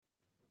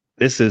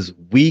This is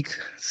week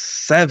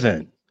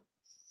 7.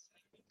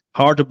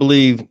 Hard to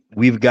believe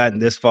we've gotten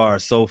this far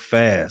so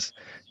fast.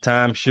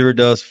 Time sure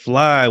does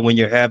fly when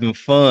you're having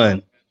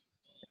fun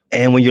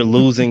and when you're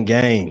losing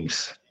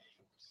games.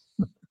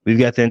 We've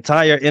got the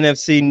entire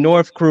NFC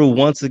North crew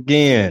once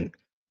again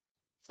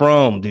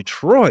from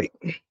Detroit.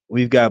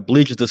 We've got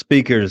Bleachers to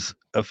Speakers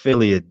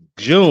affiliate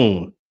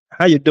June.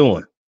 How you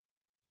doing?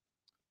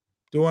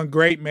 Doing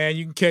great, man.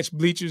 You can catch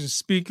Bleachers and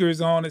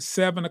Speakers on at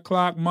 7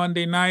 o'clock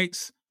Monday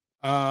nights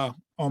on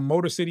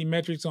Motor City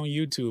Metrics on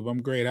YouTube.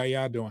 I'm great. How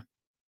y'all doing?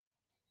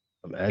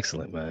 I'm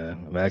excellent,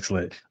 man. I'm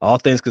excellent. All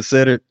things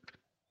considered,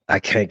 I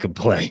can't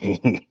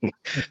complain.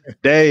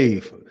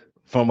 Dave,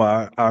 from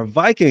our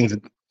Vikings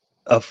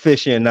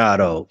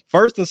aficionado,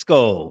 First and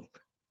Skull,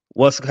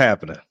 what's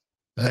happening?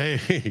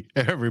 Hey,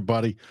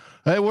 everybody.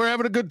 Hey, we're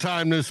having a good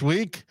time this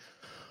week.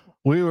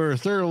 We were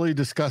thoroughly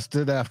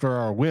disgusted after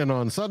our win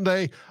on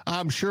Sunday.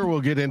 I'm sure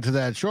we'll get into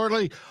that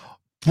shortly.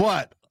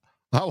 But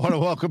I want to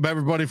welcome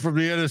everybody from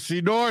the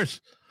NFC North,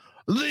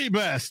 the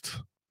best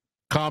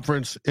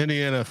conference in the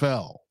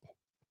NFL.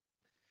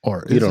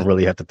 Or we don't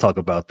really have to talk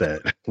about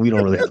that. We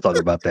don't really have to talk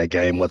about that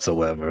game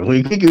whatsoever.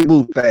 We can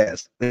move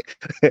fast.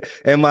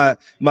 And my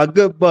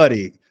good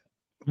buddy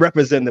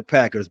representing the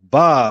Packers,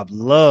 Bob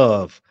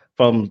Love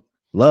from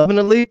Love and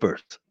the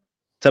Leapers.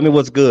 Tell me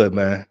what's good,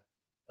 man.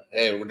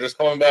 Hey, we're just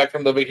coming back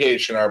from the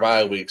vacation, our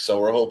bye week, so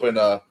we're hoping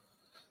to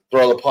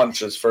throw the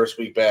punches first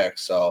week back.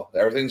 So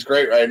everything's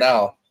great right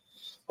now.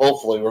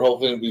 Hopefully, we're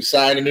hoping we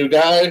sign a new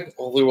guy.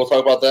 Hopefully, we'll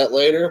talk about that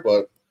later.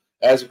 But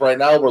as of right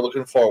now, we're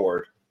looking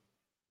forward.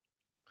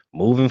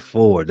 Moving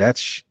forward. That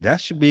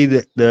should be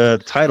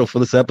the title for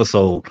this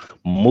episode.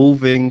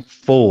 Moving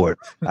forward.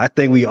 I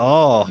think we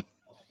all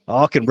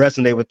can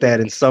resonate with that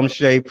in some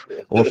shape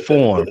or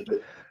form.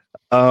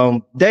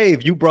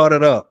 Dave, you brought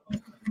it up.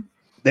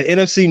 The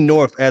NFC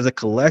North as a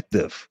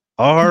collective.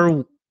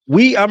 I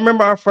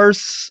remember our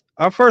first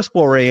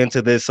foray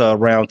into this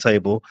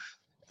roundtable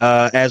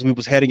as we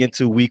was heading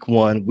into week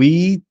 1.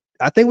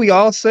 I think we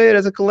all said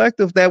as a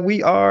collective that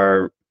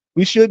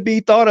we should be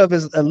thought of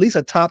as at least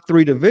a top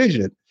 3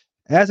 division.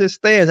 As it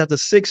stands, after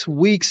 6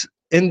 weeks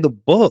in the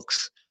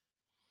books,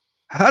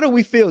 how do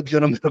we feel,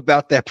 gentlemen,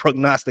 about that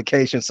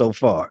prognostication so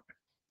far?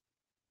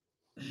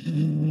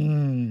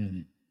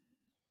 I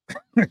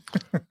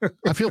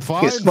feel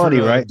fine. It's funny,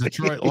 for the right?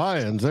 Detroit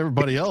Lions.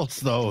 Everybody else,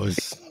 though,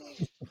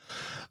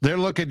 they're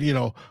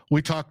looking.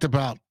 We talked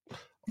about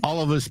all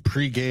of us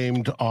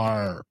pre-gamed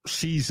our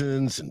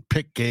seasons and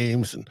pick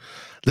games, and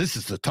this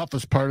is the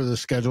toughest part of the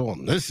schedule,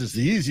 and this is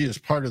the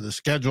easiest part of the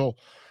schedule.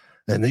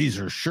 And these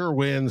are sure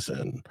wins,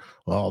 and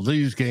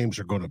these games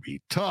are going to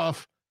be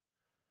tough.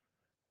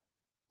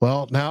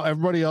 Well, now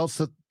everybody else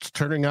that's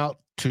turning out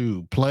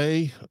to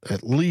play,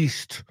 at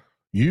least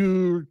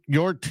your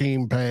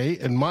team pay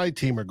and my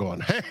team are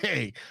going,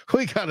 hey,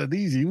 we got an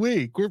easy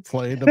week. We're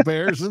playing the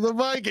Bears and the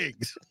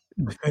Vikings.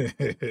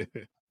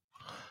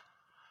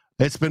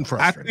 It's been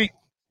frustrating.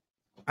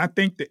 I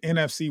think the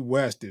NFC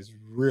West is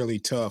really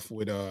tough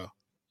with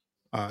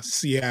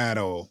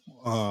Seattle,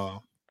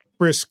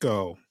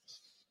 Frisco.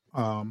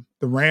 The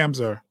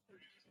Rams are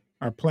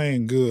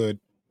playing good.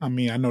 I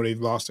mean, I know they've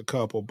lost a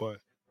couple, but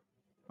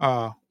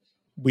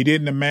we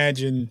didn't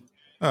imagine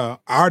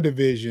our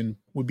division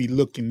would be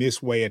looking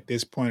this way at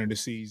this point of the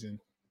season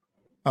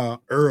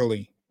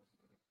early.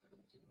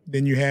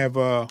 Then you have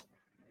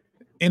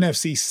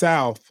NFC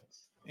South,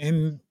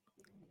 and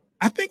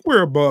I think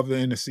we're above the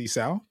NFC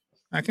South.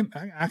 I can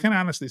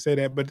honestly say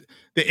that, but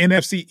the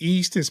NFC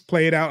East has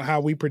played out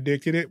how we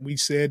predicted it. We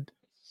said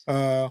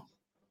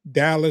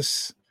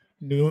Dallas,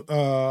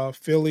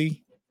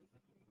 Philly.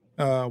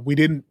 We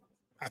didn't.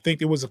 I think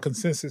there was a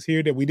consensus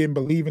here that we didn't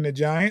believe in the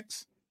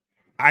Giants.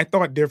 I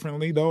thought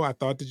differently, though. I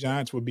thought the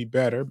Giants would be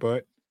better,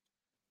 but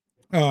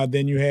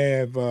then you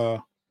have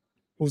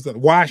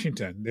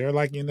Washington. They're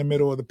like in the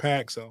middle of the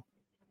pack, so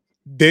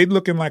they're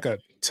looking like a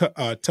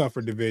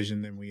tougher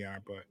division than we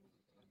are. But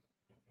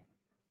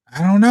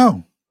I don't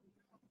know.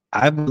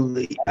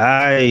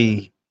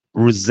 I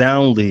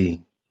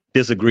resoundingly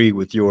disagree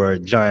with your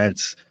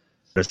Giants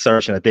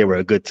assertion that they were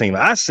a good team.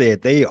 I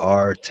said they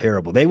are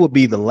terrible. They will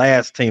be the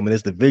last team in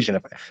this division.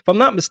 If I'm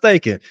not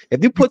mistaken,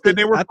 if you put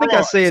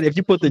I said if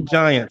you put the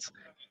Giants,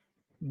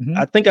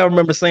 I think I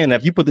remember saying that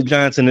if you put the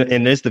Giants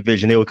in this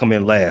division, they would come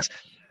in last.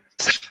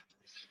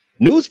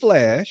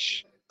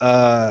 Newsflash,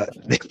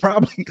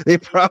 they're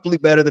probably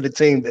better than the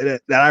team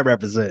that I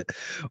represent.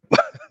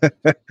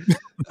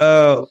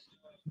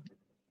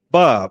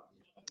 Bob,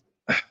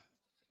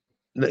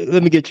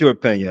 let me get your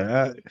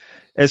opinion.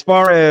 As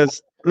far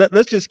as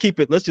let's just keep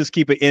it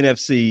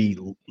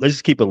NFC. Let's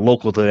just keep it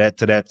local to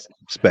that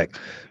spec.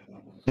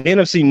 The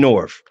NFC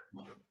North.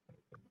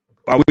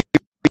 Are we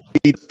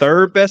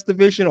third best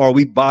division, or are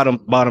we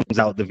bottoms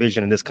out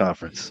division in this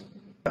conference?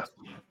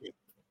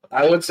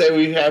 I would say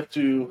we have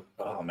to.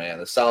 Oh man,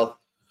 the South.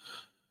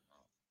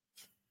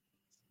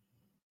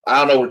 I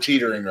don't know. We're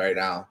teetering right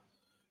now.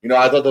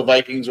 I thought the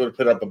Vikings would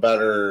put up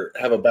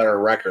have a better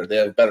record. They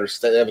have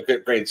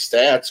great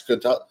stats.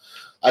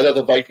 I thought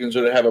the Vikings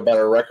would have a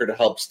better record to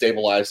help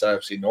stabilize the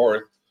NFC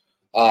North.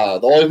 The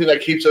only thing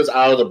that keeps us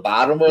out of the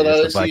bottom of the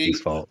NFC, the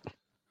Vikings' fault.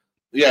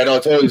 Yeah, no,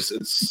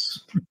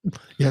 it's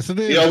yes, it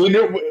is. You know,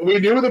 we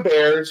knew the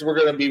Bears were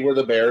going to be where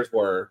the Bears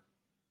were,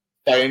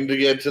 fighting to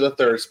get to the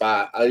third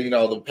spot.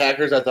 The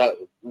Packers I thought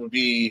would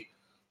be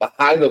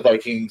behind the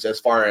Vikings as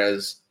far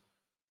as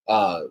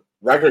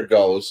record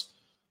goes.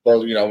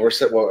 Well, we're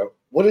set.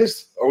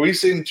 Are we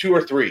seeing 2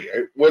 or 3?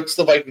 What's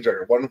the Vikings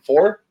record?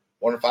 1-4,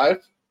 1-5,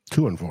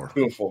 2-4,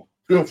 2-4,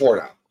 2-4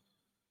 now.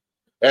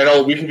 And I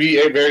know we can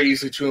be very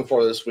easily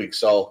 2-4 this week,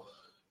 so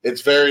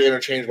it's very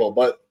interchangeable.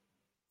 But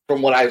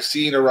from what I've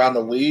seen around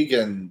the league,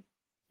 and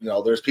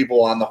there's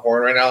people on the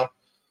horn right now,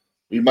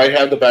 we might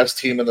have the best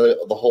team in the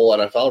whole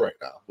NFL right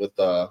now with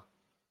the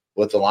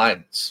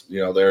Lions.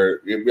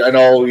 I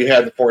know we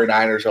had the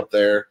 49ers up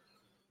there,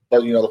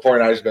 but the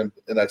 49ers have been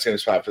in that same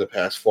spot for the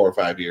past 4 or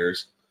 5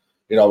 years.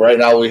 Right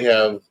now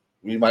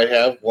we might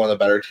have one of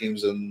the better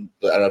teams in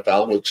the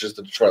NFL, which is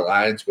the Detroit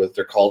Lions with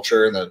their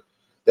culture, and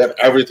they have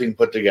everything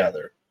put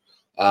together.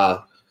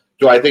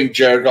 Do I think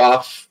Jared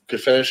Goff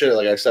could finish it?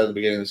 Like I said at the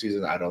beginning of the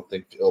season, I don't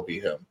think it'll be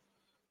him.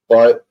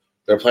 But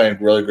they're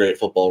playing really great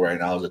football right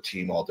now as a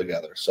team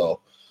altogether. So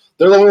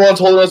they're the only ones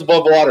holding us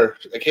above water.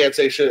 I can't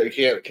say shit. I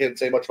can't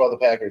say much about the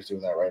Packers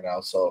doing that right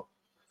now. So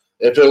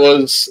if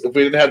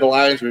we didn't have the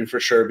Lions, we'd for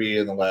sure be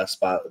in the last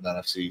spot in the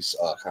NFC's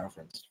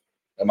conference,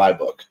 in my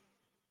book.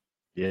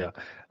 Yeah,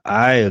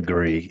 I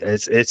agree.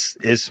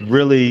 It's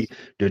really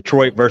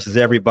Detroit versus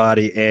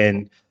everybody,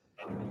 and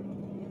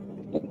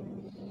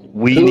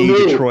we need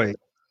Detroit.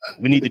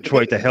 We need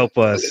Detroit to help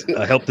us,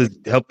 help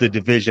the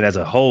division as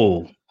a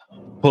whole,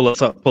 pull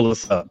us up.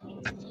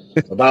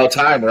 About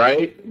time,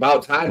 right?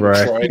 About time,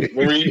 right.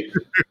 Detroit.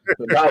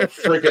 About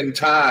freaking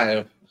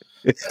time.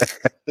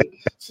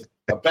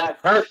 My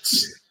back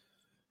hurts.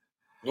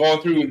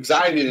 Going through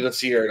anxiety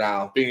this year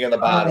now, being in the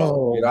bottom.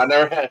 Oh. I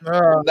never had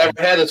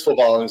this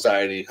football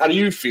anxiety. How do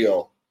you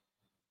feel?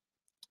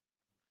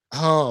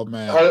 Oh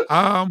man,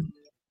 I'm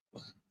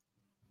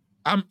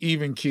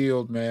even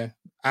keeled, man.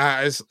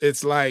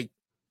 It's like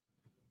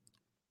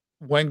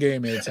one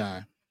game at a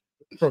time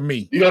for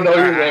me. You don't know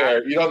you're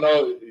there. You don't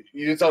know.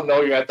 You just don't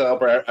know you're at the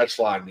upper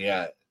echelon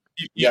yet.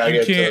 You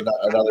get to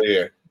another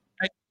year.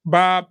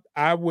 Bob,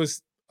 I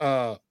was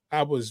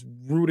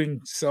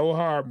rooting so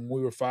hard when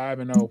we were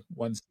 5-0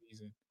 one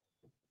season,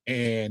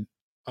 and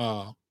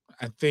I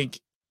think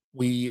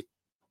we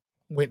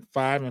went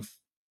 5-6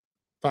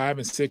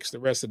 the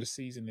rest of the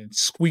season and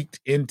squeaked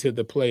into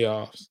the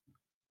playoffs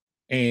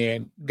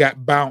and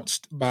got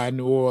bounced by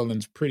New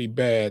Orleans pretty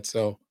bad.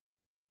 So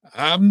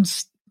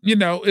it's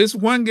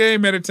one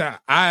game at a time.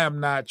 I am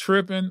not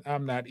tripping.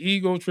 I'm not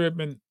ego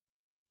tripping.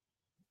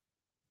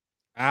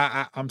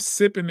 I'm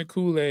sipping the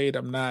Kool-Aid.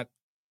 I'm not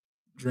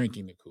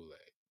drinking the Kool-Aid.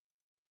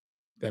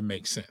 That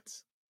makes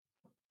sense.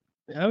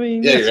 I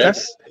mean, yeah.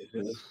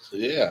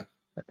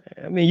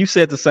 I mean, you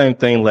said the same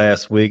thing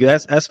last week.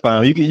 That's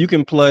fine. You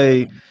can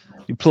play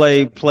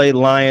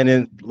lion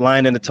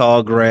in the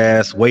tall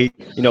grass. Wait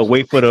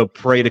for the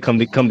prey to come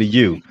to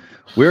you.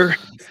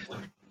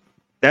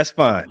 That's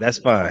fine.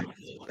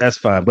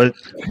 But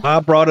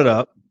Bob brought it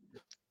up.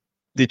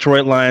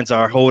 Detroit Lions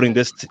are holding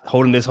this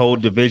whole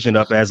division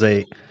up as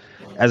a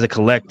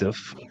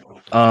collective.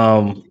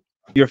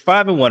 You're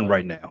 5-1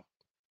 right now.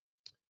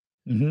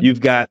 Mm-hmm. You've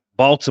got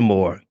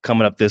Baltimore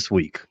coming up this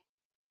week.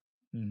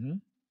 Mm-hmm.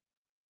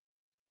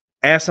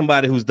 As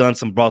somebody who's done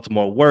some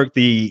Baltimore work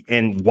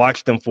and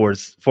watched them for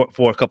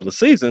a couple of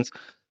seasons,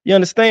 you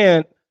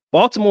understand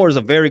Baltimore is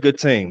a very good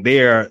team.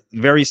 They are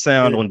very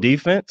sound on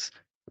defense.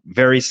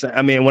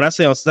 I mean, when I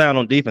say sound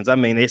on defense, I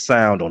mean they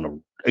sound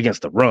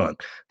against the run.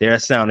 They're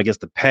sound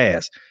against the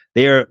pass.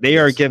 They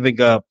are giving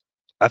up,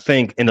 I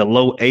think, in the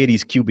low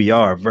 80s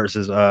QBR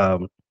versus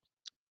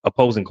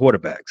opposing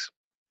quarterbacks.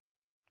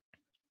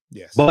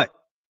 Yes. But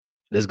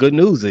the good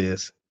news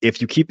is if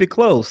you keep it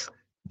close,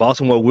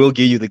 Baltimore will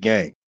give you the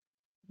game.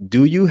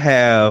 Do you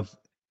have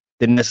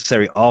the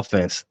necessary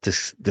offense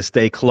to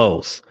stay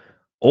close,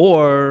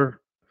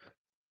 or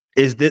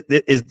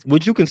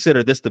would you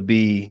consider this to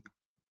be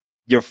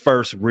your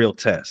first real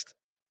test?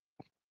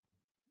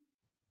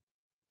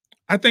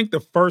 I think the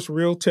first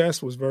real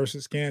test was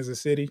versus Kansas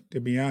City, to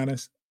be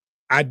honest.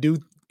 I do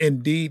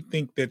indeed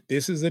think that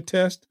this is a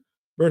test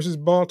versus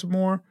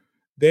Baltimore.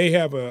 They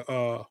have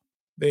a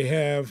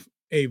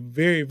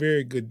very,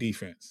 very good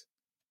defense.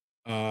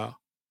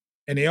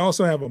 And they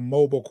also have a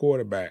mobile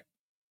quarterback.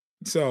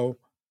 So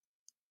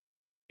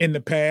in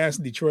the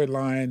past, Detroit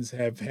Lions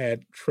have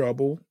had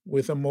trouble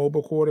with a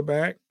mobile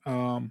quarterback.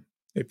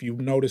 If you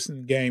notice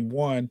in game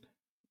 1,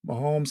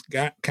 Mahomes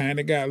got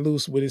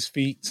loose with his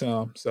feet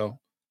some. So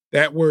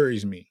that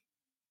worries me.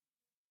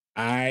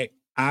 I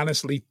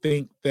honestly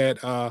think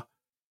that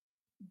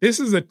this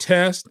is a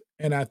test,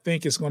 and I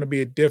think it's going to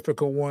be a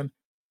difficult one.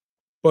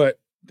 But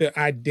the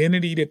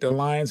identity that the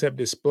Lions have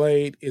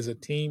displayed is a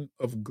team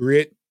of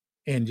grit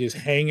and just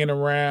hanging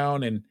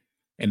around and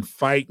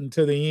fighting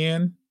to the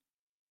end.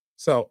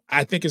 So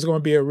I think it's going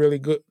to be a really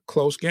good,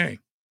 close game.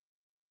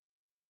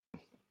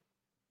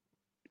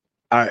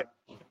 All right.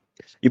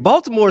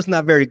 Baltimore is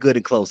not very good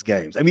in close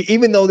games. I mean,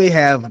 even though they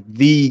have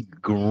the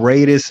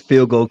greatest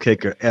field goal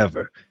kicker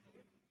ever,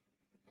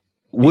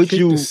 He kicked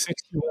a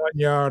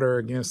 61-yarder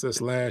against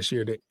us last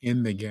year to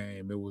end the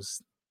game. It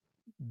was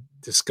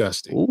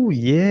disgusting. Oh,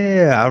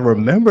 yeah. I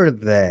remember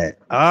that.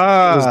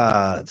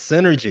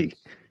 Synergy.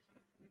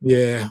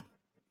 Yeah.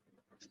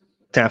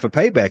 Time for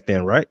payback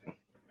then, right?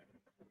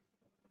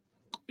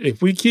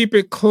 If we keep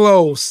it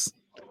close,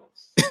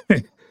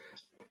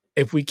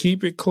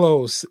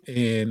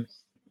 and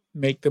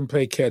make them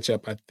play catch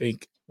up, I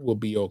think we'll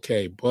be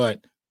okay.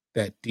 But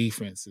that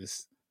defense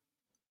is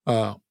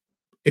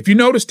if you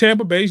notice,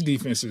 Tampa Bay's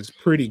defense is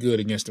pretty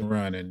good against the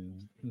run,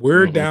 and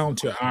we're down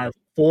to our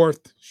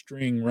 4th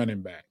string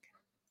running back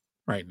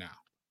right now.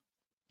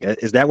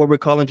 Is that what we're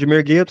calling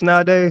Jahmyr Gibbs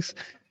nowadays?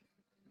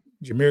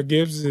 Jahmyr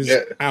Gibbs is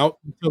out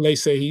until they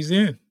say he's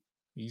in.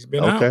 He's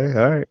been out. Okay,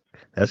 all right.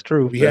 That's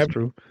true. That's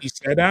true. He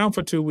sat down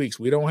for 2 weeks.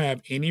 We don't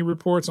have any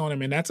reports on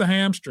him, and that's a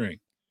hamstring.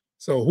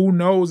 So who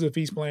knows if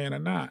he's playing or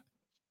not?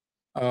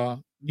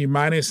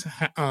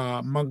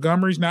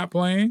 Montgomery's not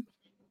playing.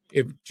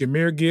 If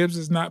Jahmyr Gibbs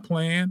is not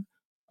playing,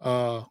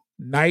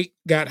 Knight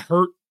got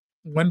hurt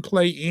one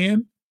play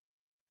in.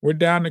 We're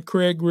down to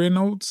Craig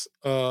Reynolds,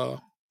 and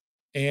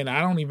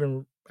I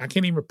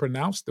can't even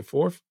pronounce the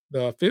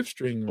 5th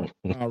string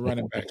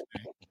running back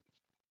name.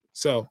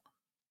 So,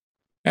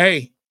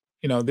 hey,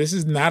 this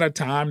is not a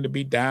time to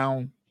be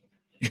down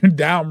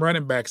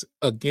running backs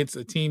against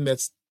a team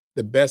that's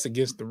the best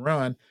against the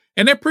run,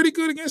 and they're pretty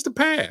good against the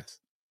pass,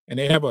 and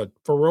they have a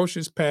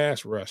ferocious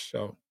pass rush.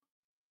 So,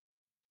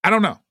 I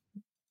don't know.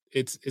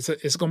 It's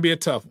going to be a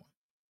tough one.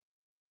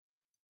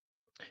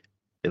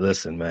 Hey,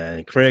 listen,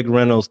 man. Craig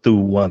Reynolds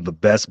threw the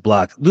best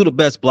block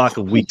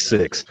of week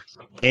 6.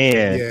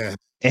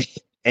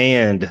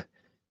 And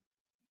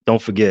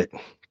don't forget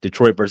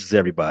Detroit versus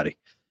everybody.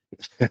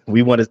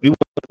 We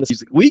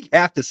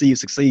have to see you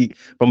succeed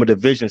from a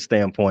division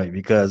standpoint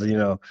because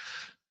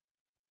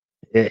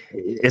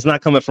it's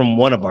not coming from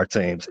one of our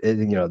teams.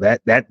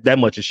 That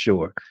much is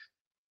sure.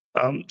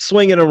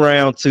 Swinging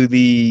around to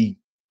the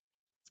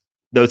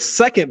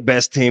second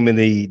best team in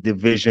the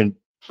division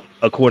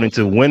according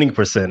to winning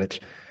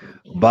percentage,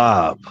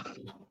 Bob,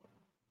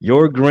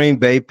 your Green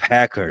Bay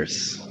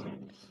Packers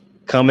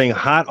coming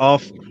hot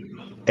off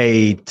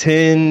a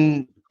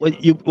 10.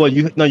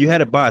 You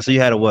had a bye, so you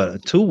had a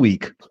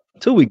 2-week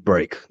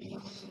break.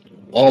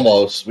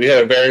 Almost. We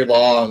had a very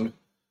long,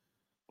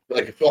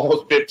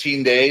 almost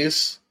 15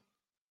 days.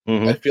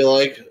 I feel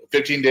like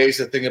 15 days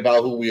to think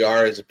about who we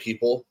are as a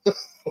people.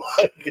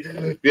 We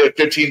had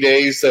 15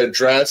 days to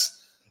address.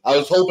 I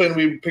was hoping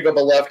we'd pick up a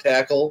left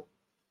tackle.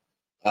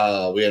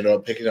 We ended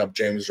up picking up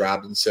James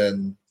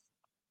Robinson.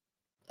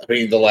 I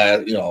think the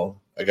last,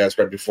 I guess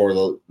right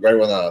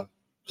when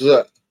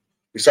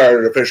we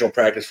started official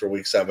practice for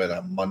week 7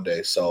 on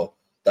Monday, so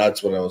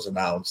that's when it was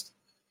announced.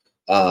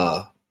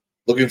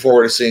 Looking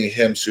forward to seeing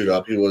him suit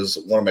up. He was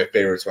one of my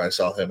favorites when I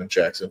saw him in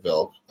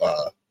Jacksonville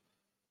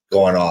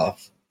going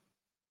off.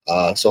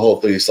 So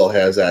hopefully he still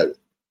has that,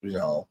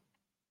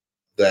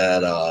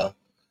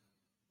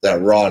 that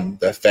run,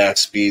 that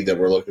fast speed that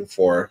we're looking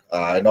for.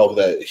 I know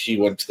that he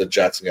went to the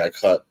Jets and got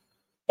cut,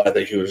 but I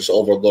think he was just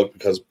overlooked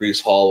because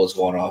Breece Hall was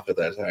going off at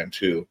that time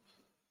too.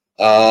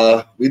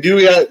 We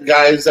do got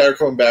guys that are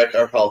coming back,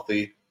 are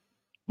healthy.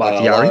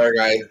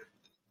 Bakhtiari?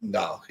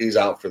 No, he's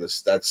out for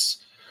this.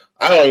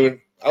 I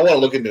want to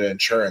look into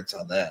insurance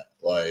on that.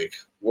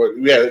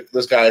 We had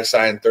this guy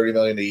signed $30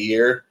 million a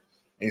year,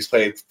 and he's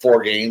played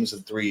 4 games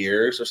in 3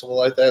 years or something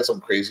like that, some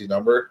crazy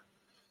number.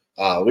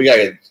 We got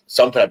to get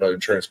some type of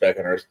insurance back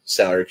on our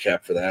salary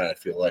cap for that, I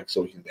feel like,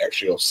 so we can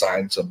actually go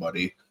sign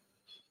somebody.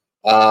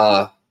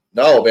 No,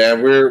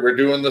 man, we're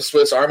doing the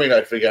Swiss Army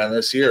knife again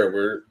this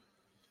year.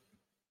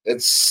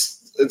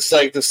 It's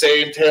like the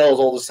same tale as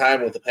old as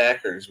time with the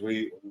Packers.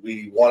 We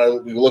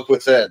look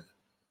within,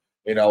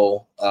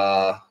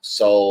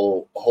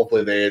 so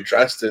hopefully they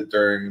addressed it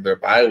during their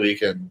bye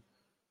week, and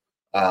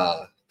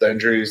the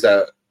injuries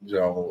that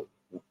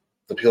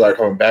the people that are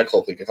coming back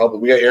hopefully can help.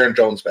 We got Aaron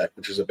Jones back,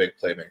 which is a big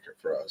playmaker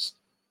for us.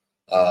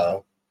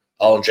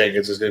 Allen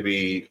Jenkins is going to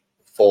be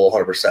full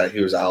 100%.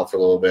 He was out for a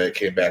little bit,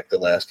 came back the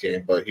last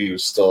game, but he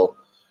was still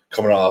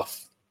coming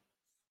off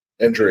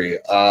injury.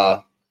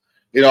 I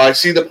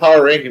see the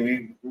power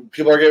ranking.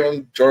 People are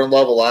giving Jordan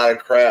Love a lot of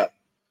crap,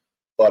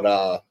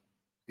 but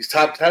he's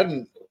top 10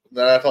 in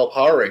the NFL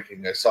power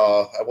ranking.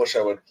 I wish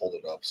I would have pulled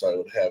it up so I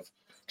would have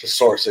to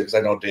source it because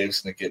I know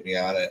Dave's going to get me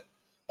on it.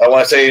 I don't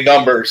want to say any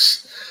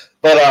numbers,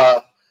 but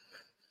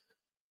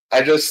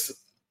I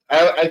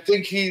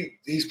think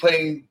he's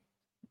playing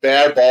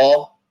bad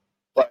ball,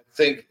 but I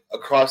think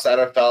across the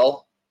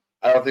NFL,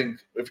 I don't think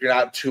if you're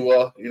not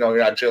Tua, you're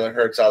not Jalen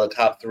Hurts out of the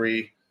top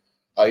 3.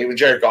 Even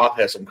Jared Goff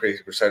has some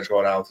crazy percentage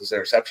going on with his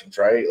interceptions,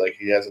 right?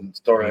 He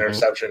hasn't thrown an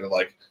interception in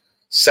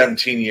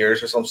 17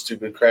 years or some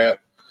stupid crap.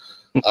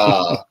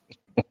 I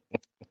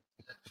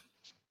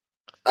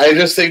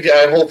just think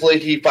hopefully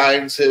he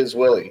finds his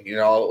Willie,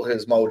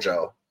 his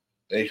mojo.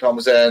 And he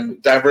comes in.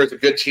 Denver's a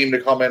good team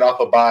to come in off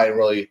a bye and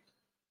really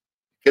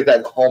get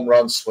that home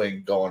run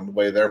swing going the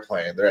way they're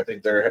playing. I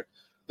think they're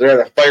at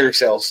a fire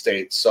sale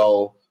state,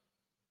 so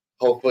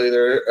hopefully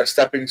they're a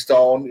stepping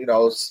stone.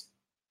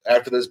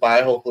 After this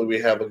bye, hopefully we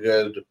have a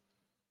good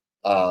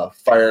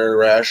fire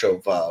rash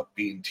of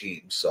beating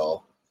teams.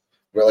 So,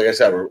 like I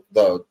said,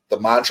 the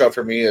mantra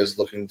for me is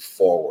looking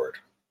forward.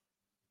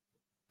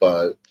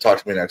 But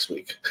talk to me next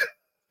week.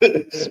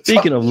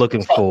 Speaking of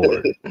looking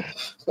forward,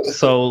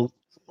 so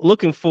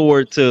looking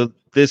forward to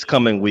this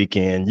coming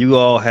weekend, you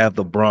all have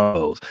the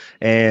Broncos.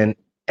 And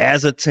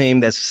as a team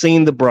that's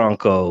seen the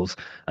Broncos,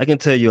 I can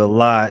tell you a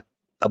lot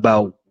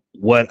about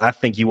what I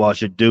think you all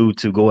should do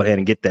to go ahead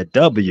and get that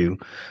W.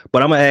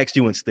 But I'm going to ask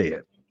you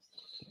instead,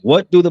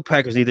 what do the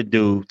Packers need to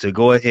do to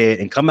go ahead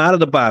and come out of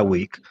the bye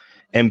week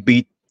and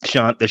beat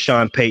the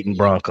Sean Payton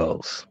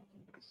Broncos?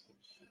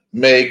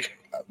 Make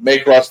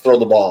Russ throw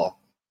the ball.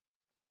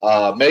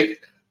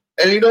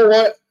 And you know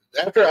what?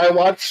 After I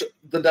watched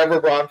the Denver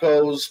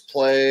Broncos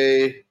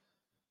play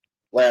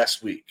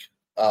last week,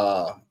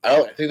 I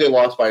think they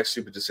lost by a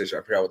stupid decision.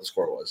 I forgot what the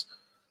score was.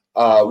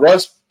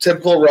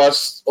 Typical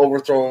Russ,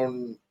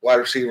 overthrown wide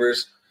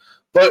receivers.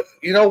 But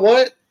you know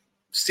what?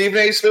 Steve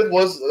Smith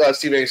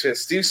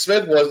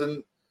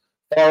wasn't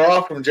far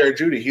off from Jerry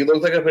Jeudy. He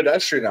looked like a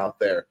pedestrian out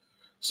there.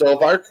 So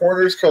if our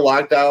corners can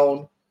lock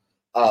down,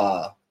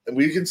 and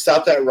we can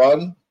stop that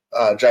run,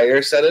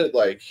 Jair said it.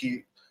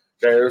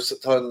 Jair was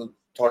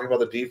talking about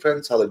the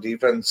defense, how the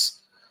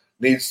defense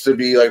needs to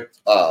be in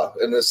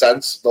a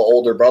sense, the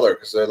older brother,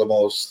 because they're the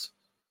most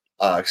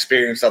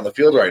experienced on the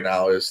field right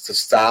now, is to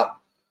stop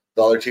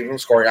the other team from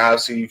scoring.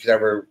 Obviously, you can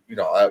never,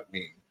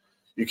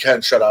 you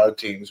can shut out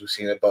teams. We've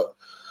seen it, but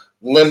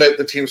limit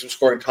the teams from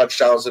scoring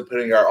touchdowns and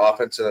putting our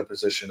offense in a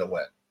position to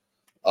win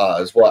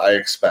is what I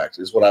expect,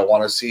 is what I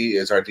want to see,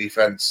 is our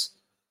defense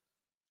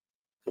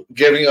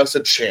giving us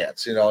a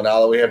chance. Now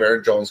that we have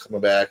Aaron Jones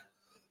coming back,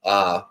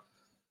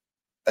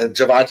 and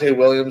Javonte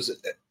Williams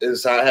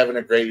is not having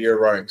a great year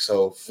running.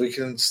 So if we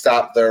can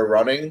stop their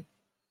running,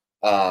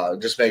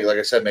 just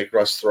make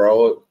Russ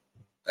throw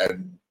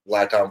and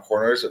lock down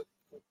corners,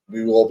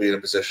 we will be in a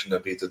position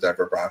to beat the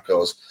Denver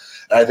Broncos.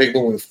 And I think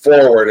moving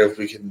forward, if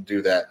we can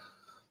do that,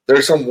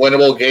 there's some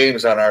winnable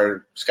games on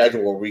our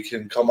schedule where we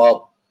can come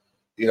up,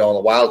 in the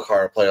wild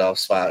card playoff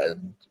spot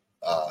and,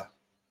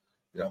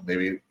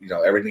 maybe,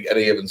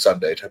 any given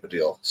Sunday type of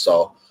deal.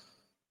 So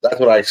that's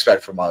what I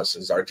expect from us,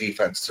 is our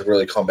defense to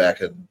really come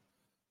back and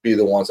be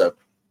the ones that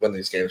win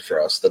these games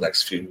for us the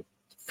next few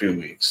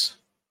weeks.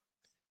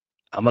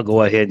 I'm going to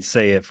go ahead and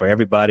say it for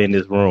everybody in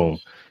this room.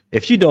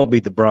 If you don't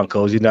beat the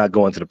Broncos, you're not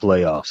going to the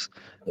playoffs.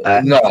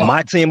 No.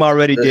 My team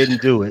already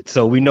didn't do it,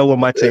 so we know where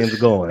my team's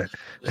going.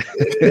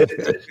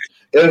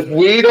 If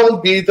we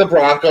don't beat the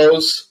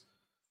Broncos,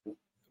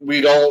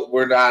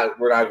 we're not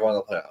going to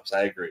the playoffs.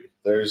 I agree.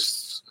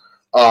 There's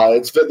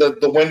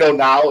the window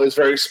now is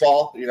very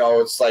small.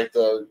 It's like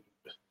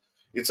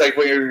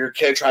when you're your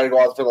kid trying to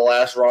go out for the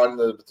last run,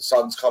 the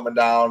sun's coming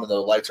down and the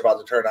lights are about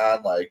to turn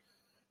on,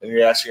 and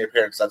you're asking your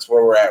parents. That's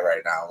where we're at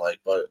right now.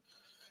 But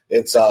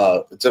it's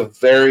a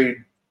very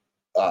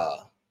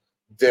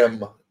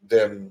dim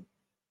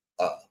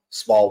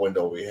small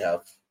window we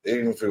have.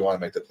 Even if we want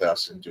to make the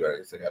playoffs and do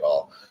anything at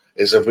all,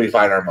 is if we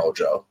find our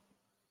mojo.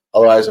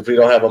 Otherwise, if we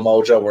don't have a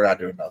mojo, we're not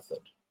doing nothing.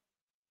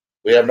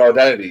 We have no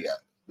identity yet.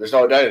 There's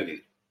no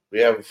identity.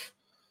 We're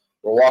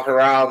walking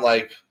around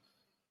like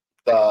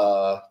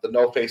the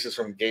no faces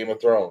from Game of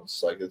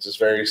Thrones. It's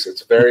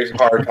a very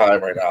hard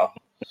time right now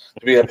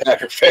to be a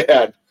Packer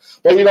fan.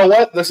 But you know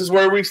what? This is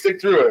where we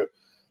stick through it.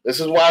 This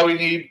is why we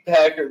need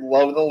Packer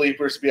Love and the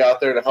Leapers to be out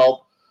there to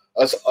help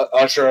us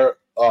usher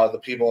the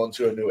people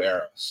into a new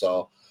era.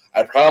 So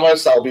I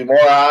promise I'll be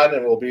more on,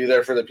 and we'll be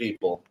there for the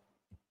people.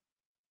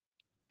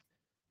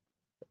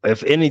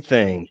 If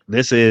anything,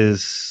 this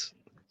is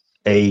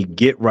a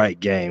get-right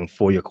game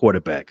for your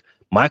quarterback.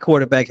 My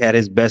quarterback had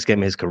his best game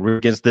of his career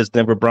against this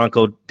Denver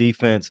Bronco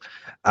defense.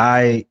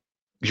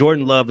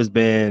 Jordan Love has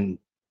been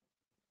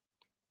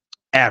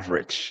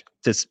average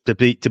to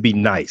be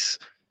nice.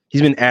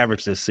 He's been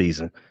average this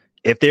season.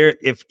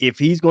 If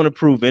he's going to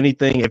prove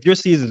anything, if your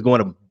season is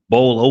going to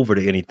bowl over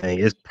to anything,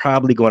 it's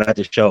probably going to have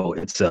to show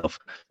itself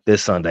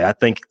this Sunday. I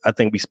think I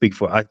can speak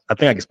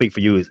for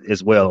you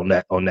as well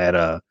on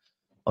that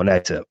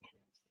tip.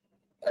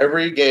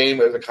 Every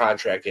game is a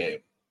contract game.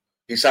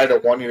 He signed a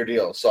 1-year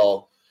deal,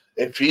 so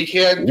if he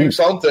can do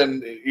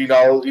something,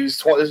 he's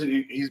 20.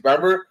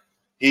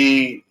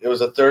 It was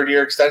a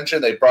 3rd-year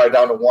extension. They brought it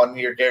down to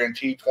 1-year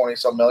guarantee,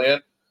 20-some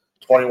million,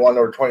 $21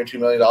 or $22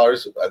 million.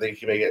 I think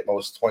he may get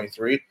most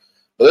 23.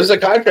 But this is a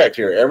contract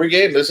here. Every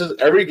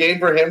game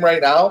for him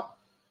right now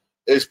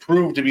is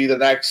proved to be the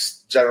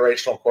next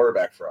generational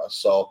quarterback for us.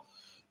 So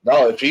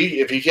no, if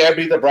he can't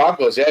beat the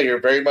Broncos, yeah, you're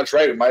very much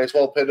right. We might as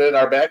well put in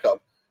our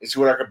backup and see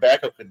what our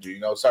backup can do.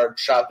 Start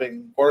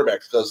shopping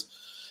quarterbacks, because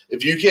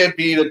if you can't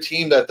beat a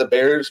team that the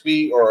Bears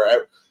beat, or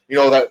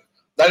that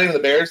not even the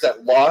Bears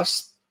that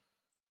lost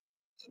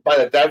by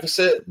a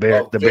deficit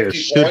of 50 Bears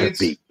should points, have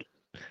beat.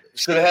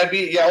 Should have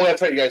beat. Yeah,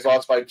 that's right. You guys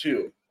lost by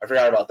 2. I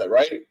forgot about that.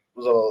 Right? It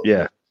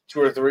was 2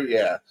 or 3.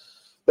 Yeah.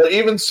 But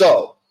even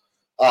so,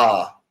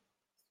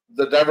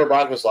 the Denver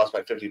Broncos lost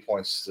by 50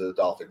 points to the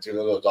Dolphins, even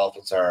though the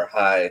Dolphins are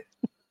high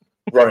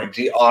running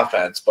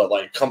offense. But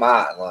like, come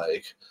on,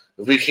 like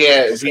if we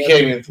can't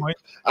even,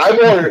 I'm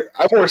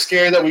more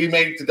scared that we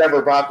make the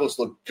Denver Broncos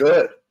look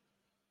good.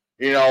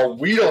 You know,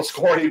 we don't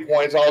score any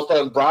points. All of a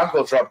sudden,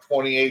 Broncos drop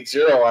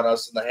 28-0 on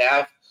us in the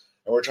half,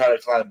 and we're trying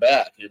to climb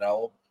back, you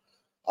know.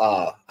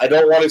 I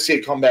don't want to see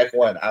a comeback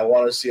win. I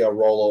want to see a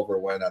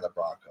rollover win on the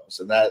Broncos.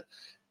 And that,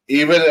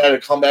 even at a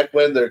comeback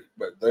win,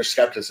 there's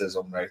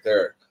skepticism right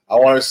there. I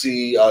want to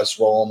see us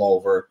roll them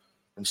over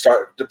and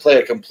start to play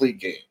a complete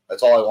game.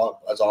 That's all I want.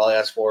 That's all I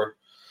ask for.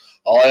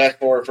 All I ask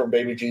for from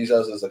Baby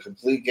Jesus is a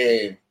complete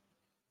game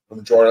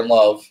from Jordan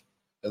Love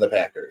and the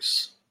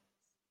Packers.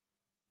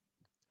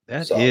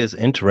 That is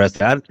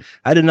interesting.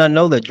 I did not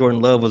know that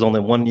Jordan Love was only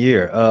 1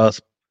 year.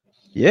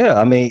 Yeah,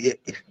 I mean,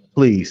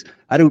 please.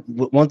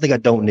 One thing I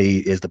don't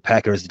need is the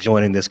Packers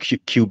joining this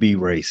QB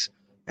race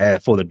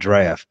for the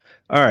draft.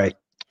 All right.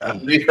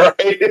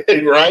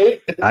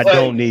 Right? I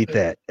don't need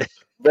that.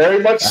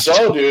 Very much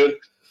so, dude.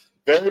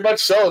 Very much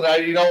so. Now,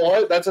 you know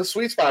what? That's a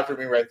sweet spot for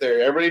me right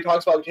there. Everybody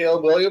talks about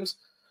Caleb Williams.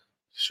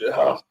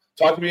 Talk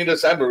to me in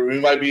December. We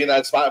might be in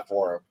that spot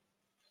for him.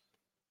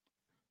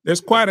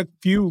 There's quite a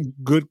few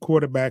good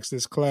quarterbacks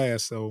this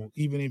class, so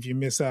even if you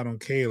miss out on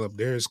Caleb,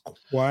 there's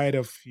quite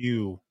a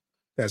few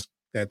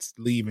that's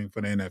leaving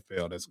for the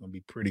NFL. That's going to be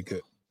pretty good.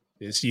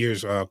 This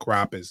year's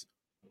crop is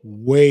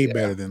way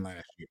better than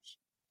last year's.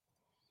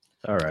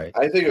 All right.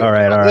 All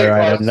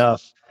right.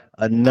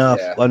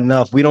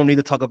 Enough. We don't need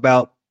to talk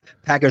about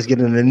Packers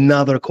getting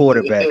another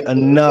quarterback.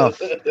 Enough.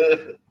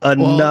 Well, I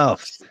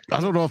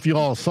don't know if you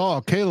all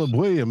saw, Caleb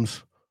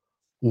Williams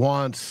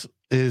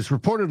is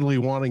reportedly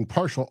wanting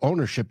partial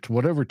ownership to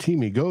whatever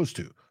team he goes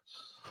to.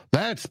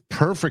 That's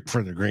perfect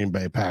for the Green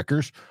Bay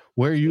Packers,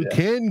 where you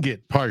can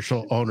get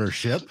partial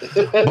ownership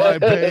by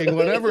paying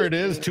whatever it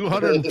is,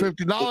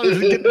 $250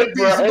 and getting a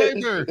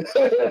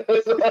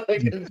piece of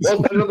paper.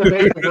 We'll put the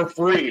paper for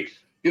free.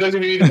 He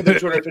doesn't even need to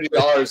put the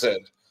 $250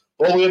 in.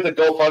 Well, we have the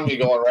GoFundMe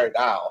going right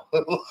now.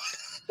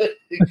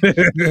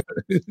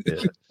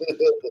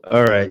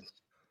 All right.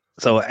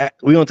 So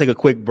we're going to take a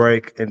quick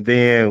break, and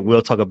then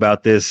we'll talk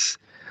about this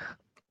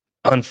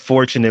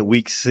unfortunate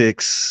Week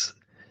 6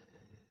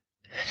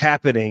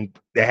 that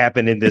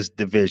happened in this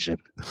division.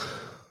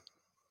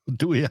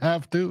 Do we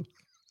have to?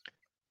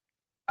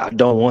 I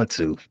don't want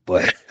to,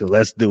 but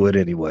let's do it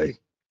anyway.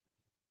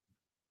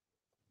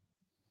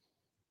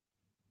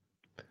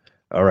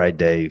 All right,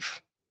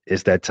 Dave.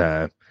 It's that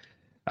time.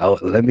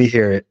 Let me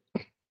hear it.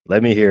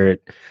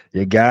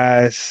 You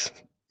guys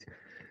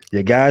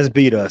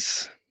beat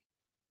us.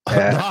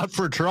 Not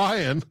for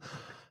trying.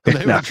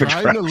 They were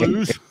trying to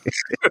lose.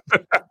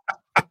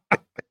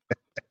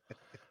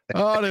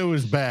 Oh, it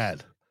was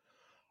bad.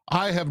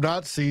 I have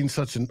not seen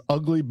such an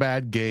ugly,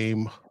 bad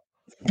game,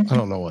 I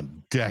don't know,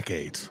 in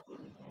decades.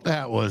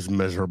 That was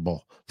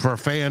miserable for a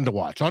fan to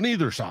watch on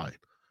either side.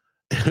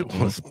 It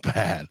was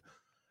bad.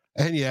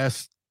 And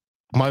yes,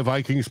 my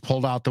Vikings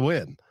pulled out the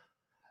win.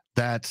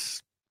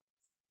 That's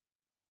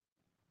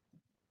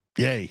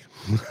yay.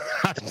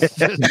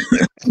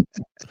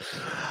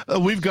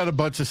 We've got a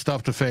bunch of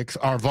stuff to fix.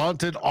 Our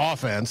vaunted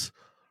offense,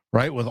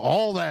 right, with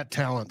all that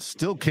talent,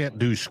 still can't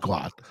do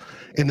squat.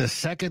 In the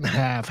second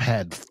half,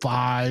 had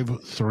 5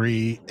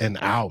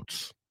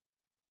 3-and-outs.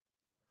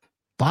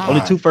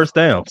 Only 2 first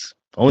downs.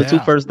 Two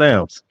first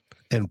downs.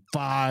 And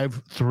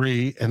 5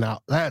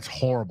 3-and-out. That's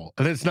horrible.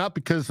 And it's not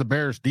because the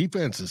Bears'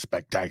 defense is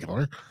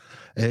spectacular.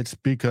 It's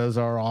because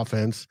our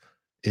offense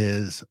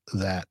is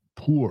that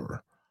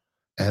poor.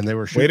 And they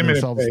were shooting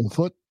themselves in the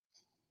foot.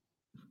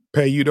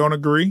 Pay, you don't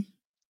agree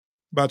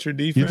about your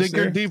defense? You think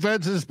your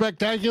defense is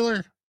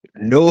spectacular?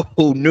 No.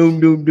 I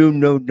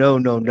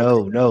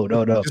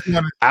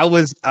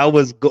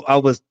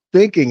was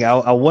thinking.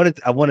 I want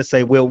to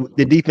say, well,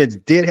 the defense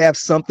did have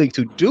something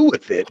to do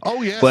with it.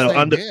 Oh yes,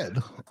 they did.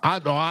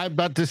 I'm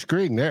not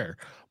disagreeing there,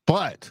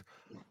 but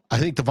I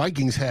think the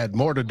Vikings had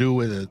more to do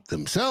with it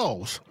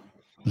themselves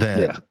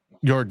than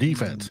your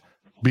defense,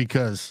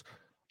 because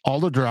all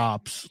the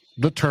drops,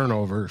 the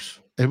turnovers.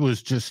 It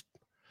was just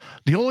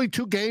the only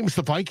 2 games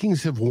the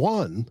Vikings have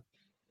won.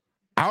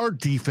 Our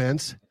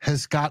defense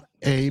has got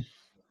a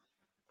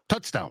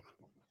touchdown.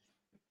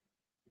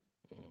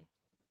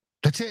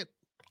 That's it.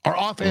 Our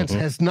offense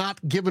has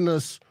not given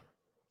us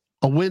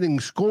a winning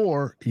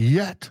score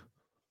yet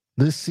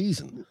this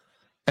season.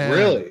 And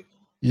really?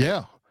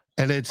 Yeah.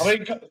 And it's how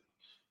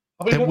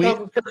many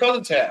Kirk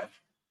Cousins have?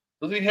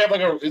 Doesn't he have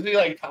isn't he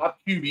like top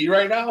QB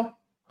right now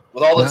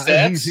with all the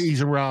stats?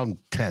 He's around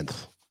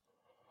 10th.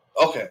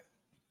 Okay.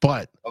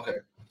 But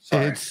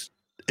sorry.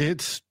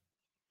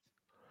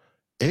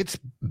 It's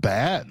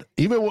bad.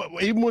 Even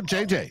with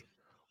JJ,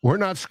 we're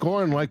not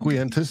scoring like we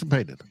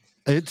anticipated.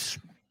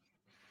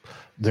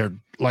 They're,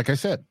 like I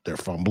said, they're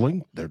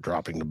fumbling, they're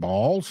dropping the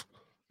balls,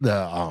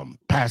 the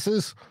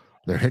passes,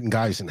 they're hitting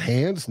guys in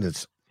hands, and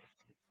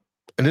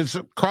it's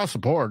across the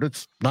board.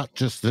 It's not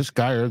just this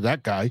guy or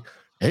that guy.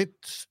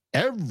 It's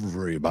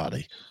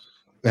everybody.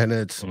 and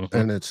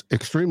it's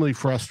extremely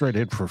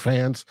frustrated for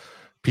fans.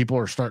 People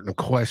are starting to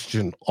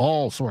question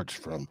all sorts,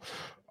 from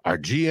our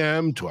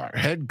GM to our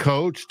head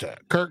coach to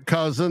Kirk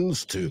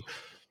Cousins to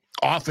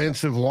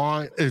offensive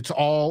line. It's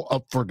all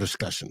up for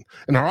discussion.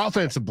 And our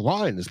offensive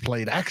line has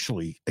played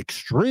actually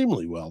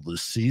extremely well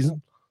this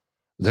season.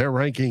 They're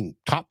ranking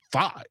top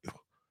 5,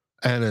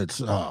 and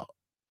it's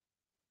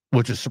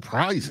which is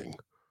surprising.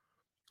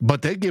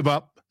 But they give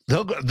up.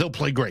 They'll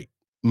play great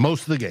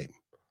most of the game.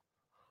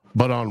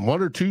 But on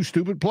one or two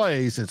stupid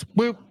plays, it's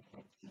whoop.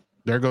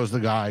 There goes the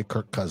guy.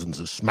 Kirk Cousins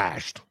is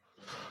smashed.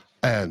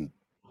 And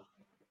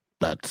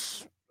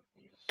that's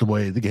the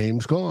way the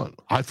game's gone.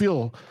 I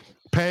feel,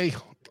 Pay,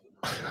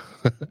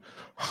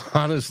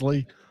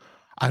 honestly,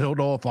 I don't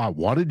know if I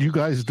wanted you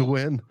guys to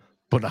win,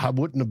 but I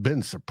wouldn't have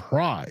been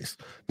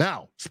surprised.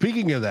 Now,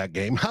 speaking of that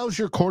game, how's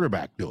your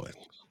quarterback doing?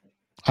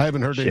 I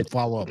haven't heard any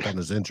follow-up on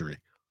his injury.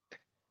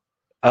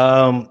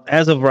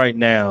 As of right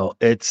now,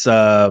 it's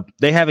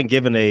they haven't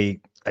given a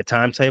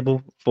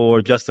timetable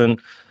for Justin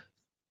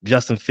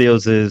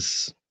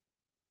Fields'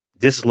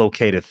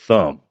 dislocated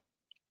thumb.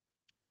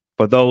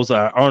 For those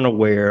that aren't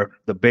aware,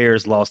 the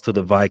Bears lost to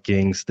the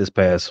Vikings this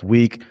past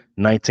week,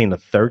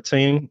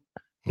 19-13,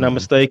 not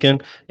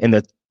mistaken. In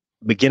the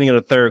beginning of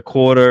the third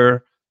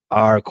quarter,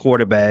 our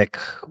quarterback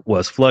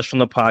was flushed from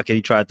the pocket.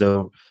 He tried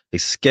to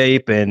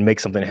escape and make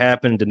something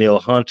happen. Danielle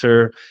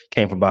Hunter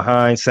came from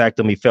behind, sacked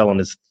him. He fell on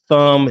his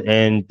thumb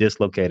and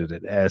dislocated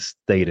it, as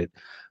stated.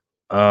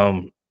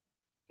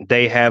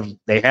 They had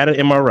an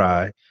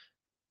MRI.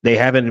 They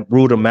haven't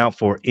ruled him out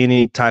for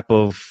any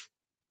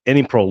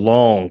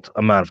prolonged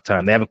amount of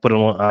time. They haven't put him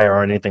on IR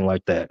or anything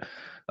like that.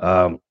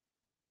 So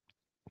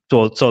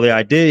the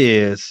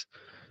idea is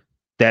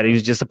that it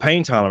was just a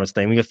pain tolerance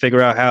thing. We can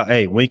figure out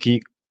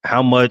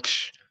how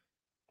much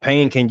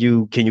pain can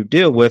you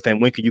deal with,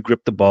 and when can you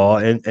grip the ball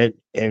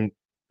and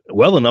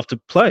well enough to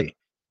play.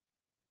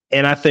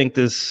 And I think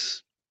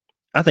it's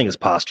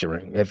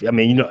posturing. I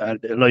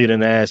know you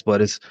didn't ask,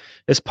 but it's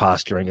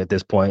posturing at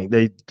this point.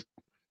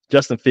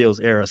 Justin Fields'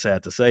 era,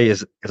 sad to say,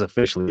 is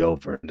officially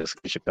over in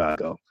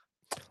Chicago.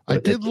 I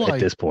did like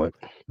at this point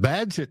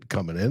Badgett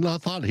coming in. I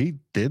thought he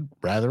did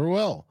rather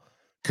well,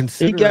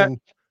 considering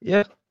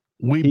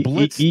we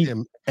blitzed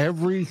him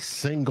every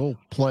single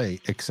play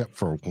except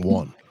for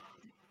one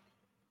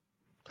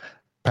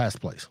pass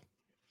plays.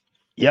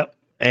 Yep,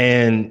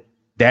 and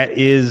that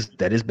is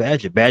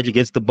Badgett. Badgett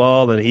gets the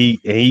ball, and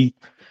he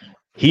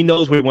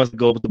knows where he wants to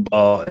go with the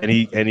ball, and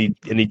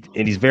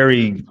he's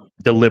very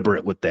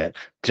deliberate with that.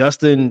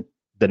 Justin,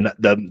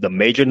 the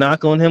major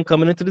knock on him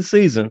coming into the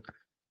season,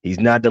 he's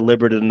not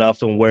deliberate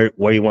enough on where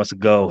he wants to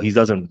go. He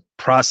doesn't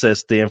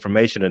process the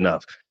information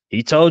enough.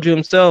 He told you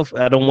himself,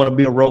 I don't want to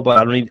be a robot.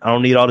 I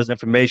don't need all this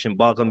information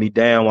bogging me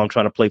down while I'm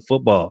trying to play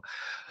football.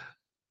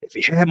 If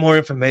he had more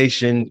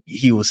information,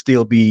 he would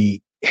still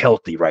be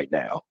healthy right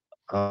now.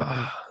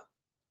 Yeah,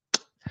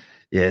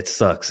 it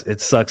sucks.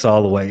 It sucks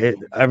all the way.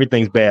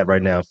 Everything's bad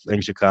right now in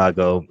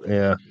Chicago.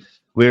 Yeah,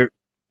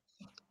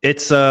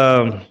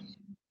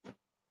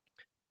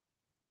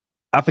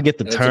 I forget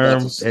the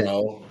term.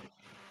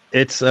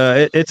 It's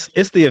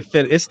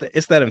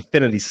that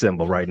infinity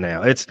symbol right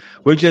now.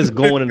 We're just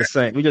going in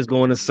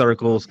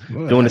circles,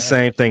 doing the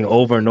same thing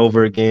over and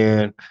over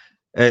again.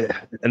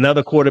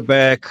 Another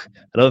quarterback,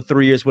 another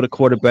 3 years with a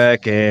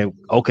quarterback, and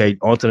okay,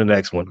 on to the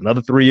next one.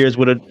 Another 3 years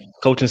with a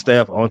coaching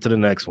staff, on to the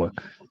next one.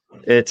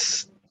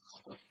 It's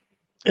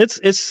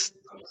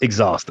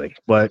exhausting,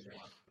 but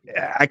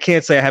I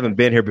can't say I haven't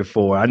been here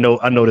before. I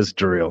know this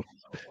drill.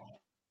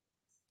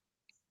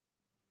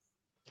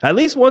 At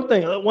least one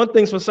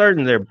thing's for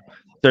certain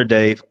there,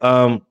 Dave.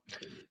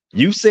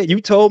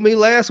 You told me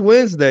last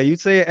Wednesday, you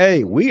said,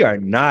 hey, we are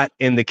not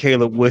in the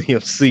Caleb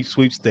Williams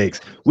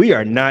sweepstakes. We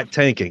are not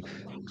tanking.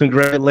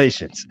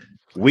 Congratulations.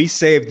 We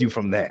saved you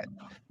from that.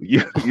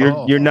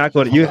 You're not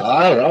going to.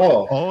 I don't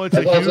know. Oh, it's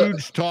a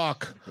huge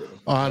talk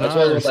on that's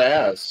what I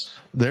asked.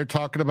 They're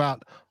talking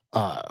about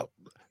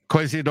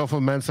Kwesi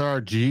Adolfo-Mensah,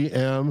 our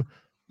GM,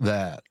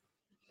 that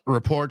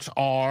reports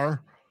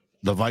are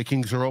the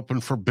Vikings are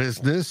open for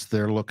business.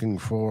 They're looking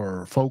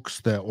for folks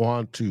that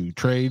want to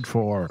trade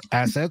for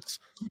assets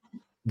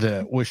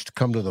that wish to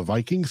come to the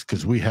Vikings,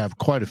 because we have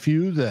quite a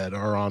few that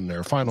are on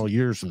their final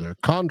years of their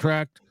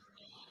contract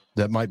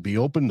that might be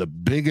open. The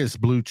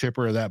biggest blue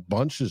chipper of that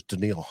bunch is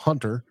Danielle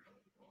Hunter.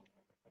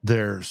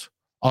 There's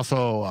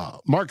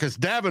also Marcus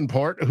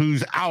Davenport,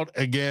 who's out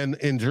again,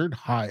 injured,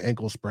 high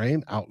ankle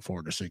sprain, out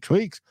 4 to 6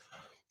 weeks.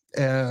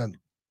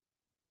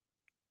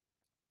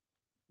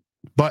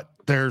 But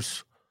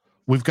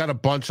we've got a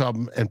bunch of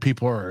them, and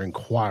people are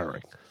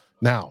inquiring.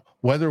 Now,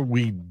 whether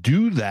we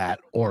do that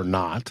or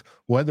not,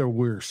 whether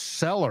we're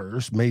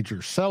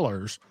major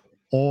sellers,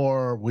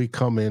 or we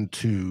come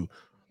into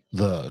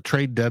the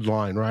trade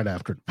deadline right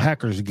after the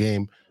Packers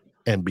game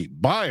and be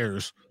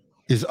buyers,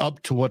 is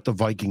up to what the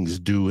Vikings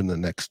do in the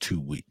next 2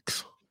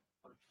 weeks.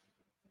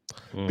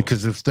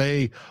 Because if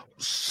they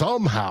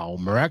somehow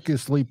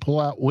miraculously pull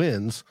out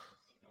wins,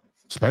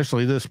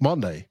 especially this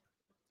Monday,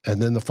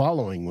 and then the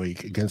following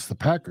week against the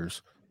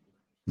Packers,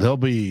 they'll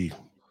be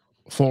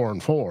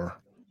 4-4,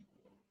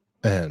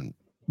 and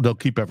they'll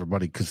keep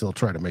everybody because they'll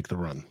try to make the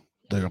run.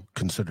 They'll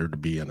consider to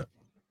be in it.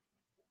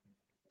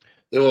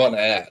 They'll want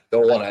to add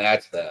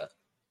to that,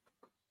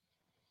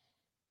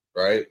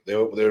 right? They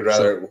would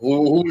rather.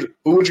 Who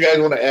would you guys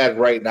want to add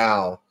right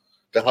now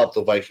to help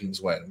the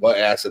Vikings win? What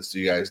assets do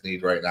you guys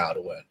need right now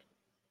to win?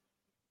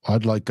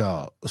 I'd like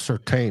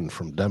Surtain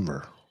from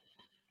Denver.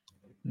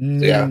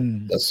 Yeah,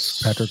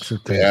 that's Patrick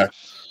Surtain. Yeah,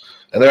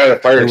 and they're at a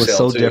fire sale. It was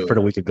so too. different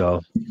a week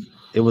ago.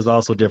 It was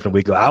also different a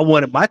week ago. I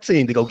wanted my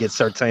team to go get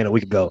Surtain a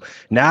week ago.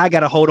 Now I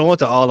got to hold on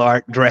to all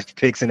our draft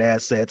picks and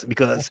assets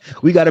because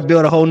we got to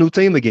build a whole new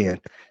team again.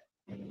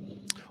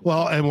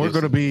 Well, and we're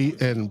going to be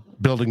in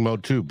building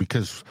mode too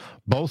because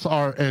both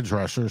our edge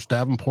rushers,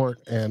 Davenport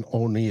and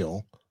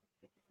O'Neal,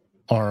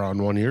 are on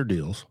 1-year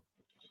deals,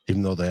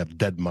 even though they have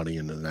dead money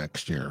in the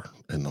next year,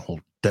 and the whole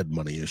dead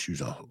money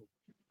issue's a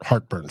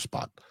heartburn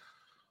spot.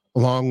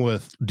 Along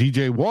with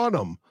DJ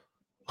Wanham,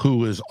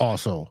 who is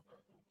also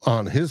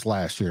on his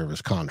last year of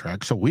his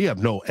contract. So we have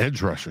no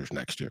edge rushers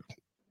next year,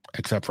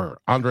 except for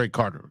Andre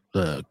Carter,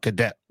 the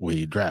cadet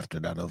we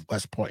drafted out of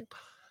West Point.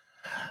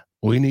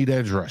 We need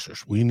edge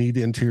rushers. We need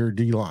interior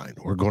D-line.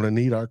 We're going to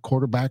need our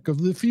quarterback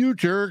of the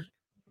future,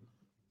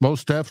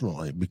 most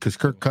definitely, because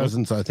Kirk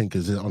Cousins, I think,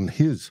 is on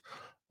his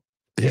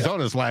on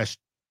his last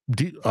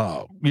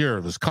year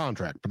of his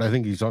contract, but I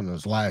think he's on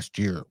his last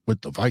year with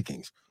the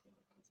Vikings.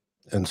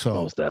 And so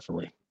most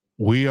definitely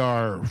we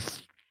are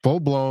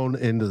full-blown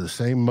into the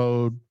same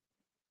mode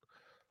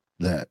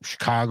that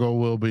Chicago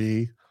will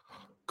be,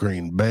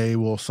 Green Bay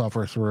will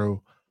suffer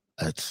through.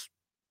 It's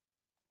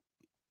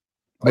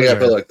Why you gotta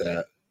put it like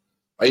that?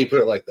 Why you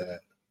put it like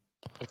that?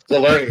 It's a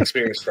learning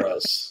experience for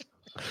us.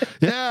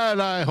 Yeah,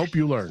 and I hope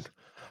you learned.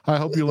 I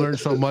hope you learned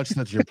so much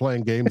that you're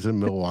playing games in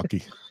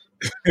Milwaukee.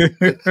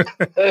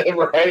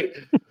 Right?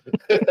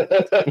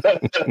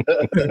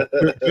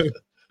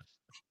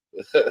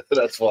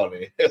 That's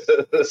funny.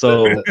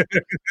 So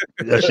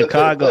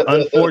Chicago,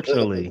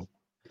 unfortunately,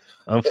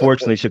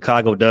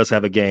 Chicago does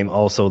have a game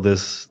also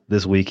this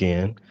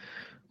weekend.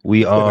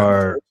 We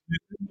are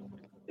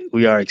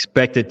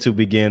expected to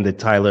begin the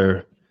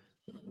Tyler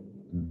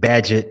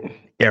Badgett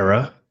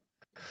era.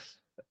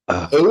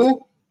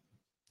 Who?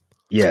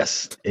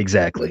 Yes,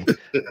 exactly.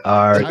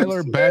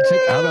 Tyler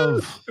Badgett out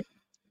of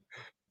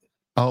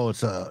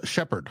it's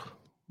Shepherd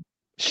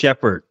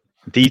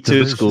D2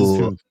 Division school.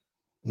 2.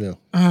 Yeah,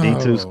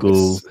 D2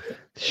 school,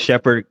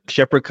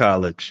 Shepherd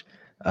College.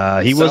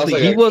 He was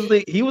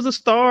a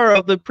star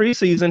of the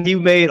preseason. He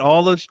made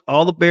all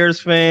the Bears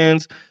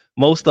fans,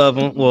 most of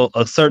them, well,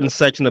 a certain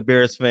section of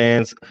Bears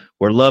fans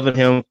were loving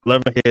him,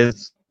 loving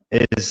his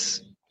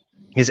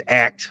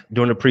act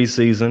during the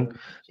preseason.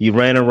 He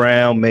ran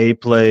around, made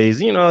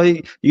plays. You know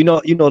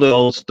the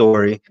old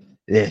story.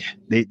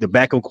 The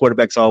backup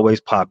quarterback's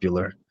always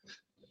popular,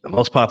 the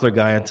most popular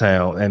guy in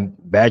town, and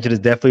Badgett is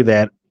definitely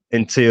that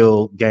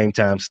until game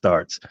time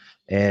starts,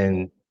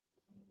 and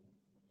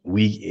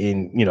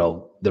the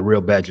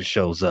real Badger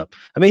shows up.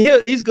 I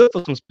mean, he's good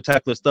for some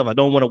spectacular stuff. I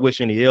don't want to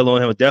wish any ill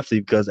on him, definitely,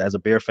 because as a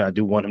Bear fan, I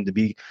do want him to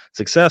be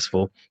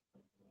successful.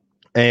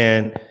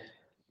 But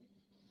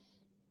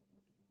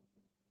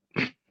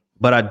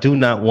I do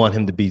not want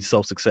him to be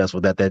so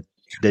successful that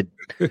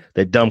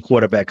dumb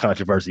quarterback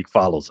controversy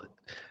follows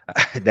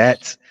it.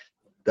 That's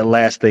the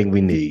last thing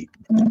we need.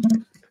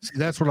 See,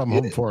 that's what I'm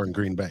hoping for in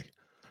Green Bay,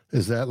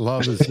 is that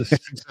Love is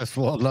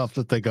successful enough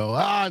that they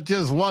go,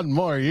 just one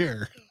more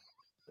year.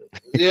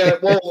 Yeah,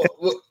 well,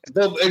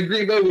 in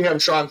Green Bay, we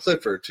have Sean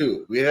Clifford,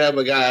 too. We have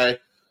a guy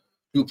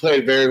who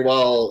played very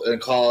well in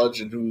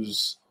college and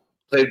who's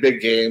played big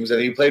games,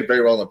 and he played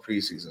very well in the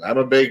preseason. I'm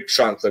a big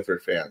Sean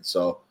Clifford fan,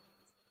 so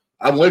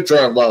I'm with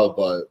Jordan Love,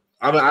 but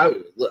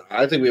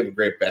I think we have a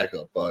great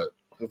backup. But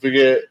if we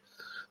get,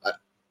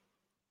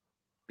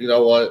 you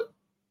know what?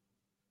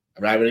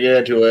 I'm not going to get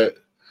into it.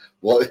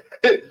 Well,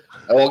 I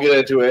won't get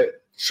into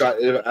it.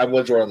 I'm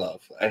with Jordan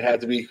Love. I have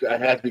to be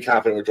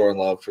confident with Jordan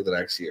Love for the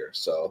next year.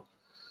 So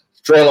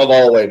Jordan Love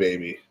all the way,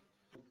 baby.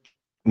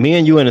 Me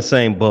and you in the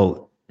same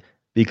boat,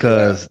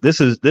 because this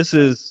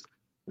is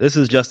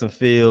Justin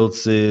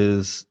Fields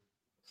is.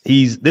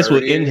 This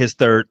was in his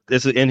third.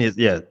 This is in his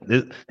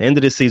the end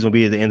of this season will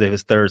be at the end of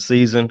his third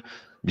season.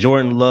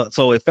 Jordan Love.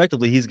 So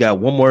effectively, he's got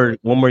one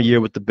more year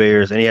with the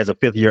Bears, and he has a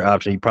 5th-year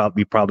option. He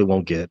probably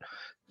won't get.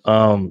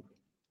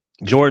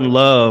 Jordan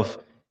Love.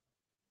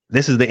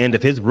 This is the end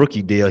of his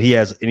rookie deal. He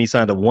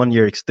signed a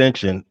 1-year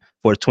extension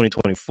for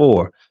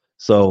 2024.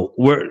 So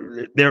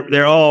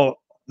they're all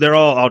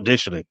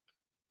auditioning.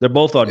 They're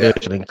both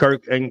auditioning.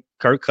 Yeah.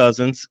 Kirk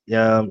Cousins.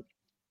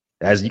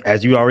 As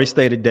you already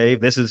stated,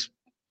 Dave, this is.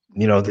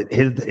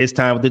 His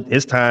time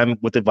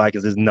with the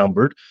Vikings is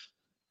numbered.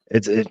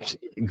 You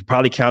can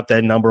probably count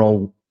that number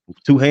on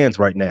 2 hands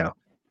right now.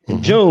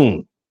 In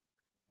June,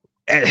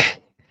 at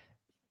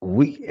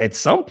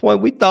some point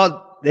we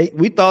thought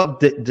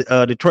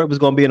that Detroit was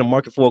going to be in the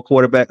market for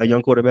a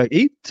young quarterback.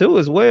 He too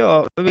as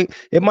well. I mean,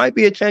 it might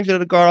be a change of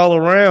the guard all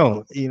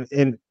around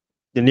in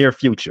the near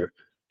future.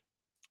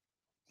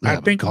 I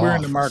think we're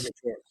in the market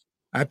for it.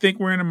 I think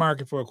we're in the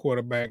market for a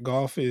quarterback.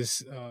 Goff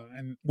is,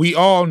 and we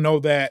all know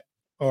that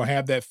or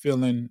have that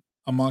feeling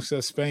amongst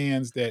us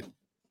fans that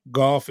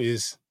Goff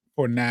is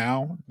for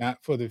now,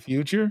 not for the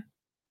future.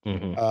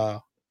 Mm-hmm.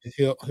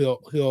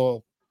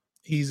 He'll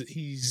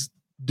he's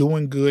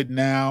doing good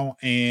now,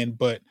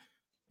 but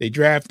they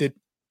drafted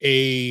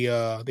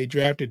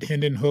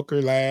Hendon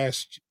Hooker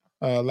last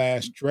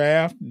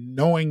draft,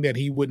 knowing that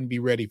he wouldn't be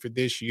ready for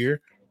this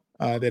year,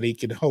 that he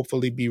could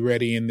hopefully be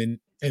ready in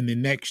the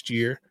next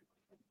year.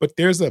 But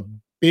there's a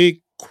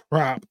big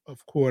crop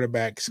of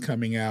quarterbacks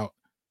coming out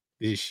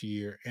this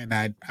year, and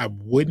I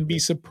wouldn't be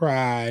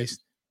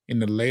surprised in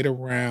the later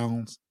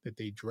rounds that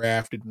they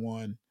drafted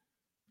one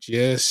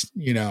just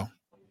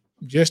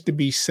just to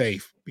be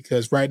safe,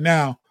 because right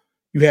now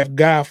you have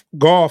Goff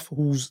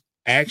who's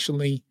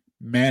actually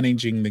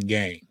managing the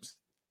games.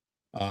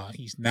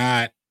 He's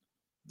not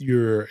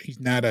he's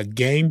not a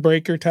game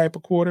breaker type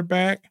of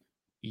quarterback.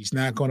 He's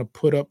not going to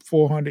put up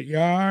 400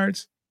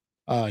 yards.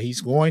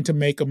 He's going to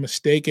make a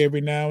mistake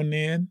every now and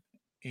then,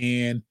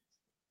 and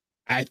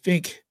I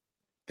think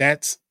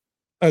that's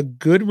a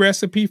good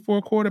recipe for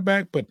a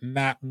quarterback, but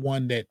not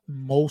one that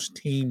most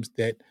teams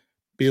that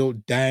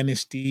build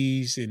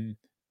dynasties and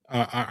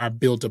are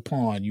built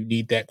upon. You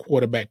need that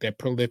quarterback, that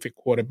prolific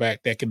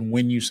quarterback that can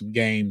win you some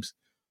games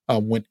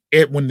when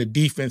the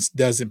defense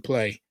doesn't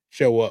play,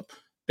 show up.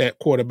 That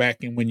quarterback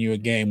can win you a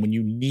game when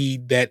you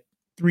need that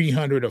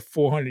 300 or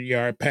 400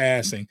 yard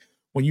passing,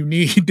 when you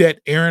need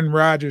that Aaron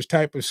Rodgers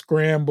type of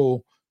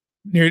scramble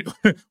near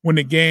when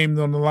the game's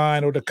on the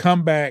line, or the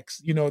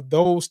comebacks,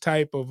 those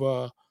type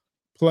of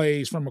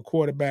plays from a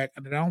quarterback.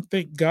 And I don't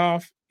think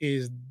Goff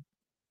is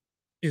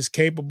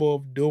capable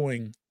of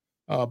doing.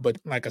 But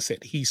like I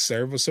said, he's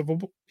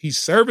serviceable. He's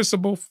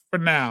serviceable for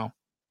now,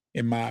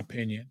 in my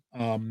opinion.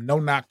 No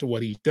knock to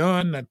what he's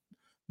done.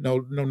 No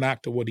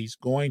knock to what he's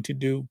going to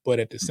do. But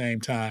at the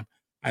same time,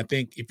 I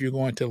think if you're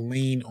going to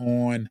lean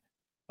on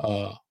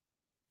a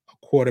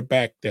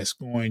quarterback that's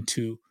going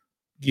to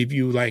give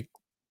you like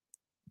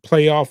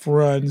playoff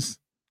runs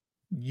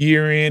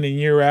year in and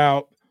year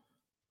out,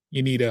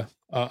 you need a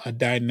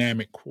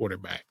dynamic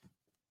quarterback.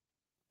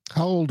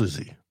 How old is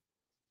he?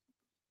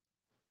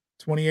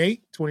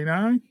 28,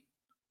 29?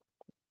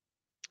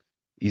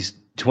 He's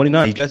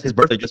 29. His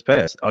birthday just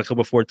passed,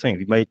 October 14th.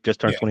 He may just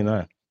turn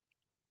 29.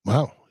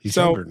 Wow, he's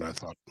younger than I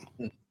thought.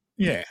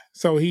 Yeah,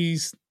 so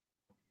he's,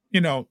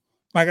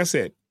 like I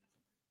said,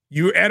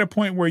 you're at a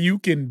point where you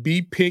can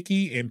be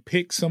picky and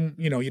pick some,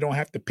 you don't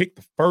have to pick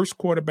the first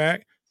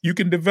quarterback. You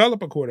can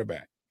develop a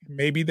quarterback.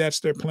 Maybe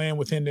that's their plan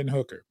with Hendon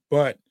Hooker.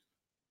 But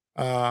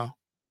I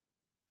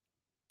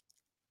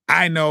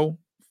know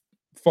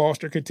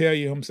Foster could tell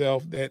you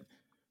himself that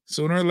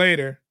sooner or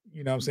later,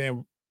 what I'm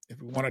saying,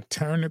 if we want to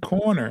turn the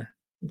corner,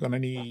 we're going to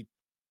need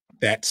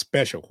that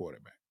special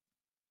quarterback.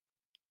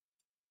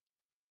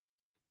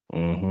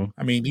 Mm-hmm.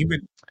 I mean,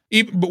 even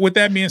but with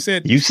that being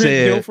said,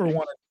 Trent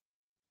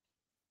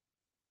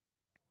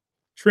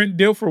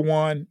Dilfer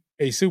won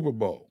a Super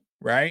Bowl,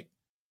 right?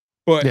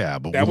 But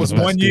that was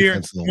 1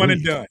 year, one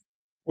and done,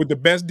 with the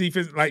best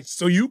defense. Like,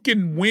 so you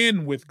can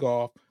win with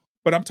Goff,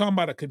 but I'm talking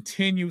about a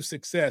continued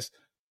success.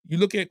 You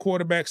look at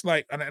quarterbacks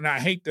like, and I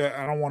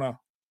don't want to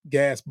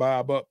gas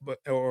Bob up,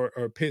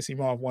 or piss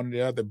him off, one or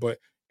the other, but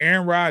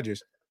Aaron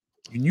Rodgers,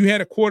 when you had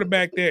a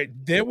quarterback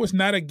there was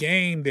not a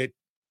game that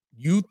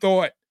you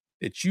thought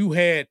that you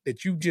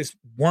just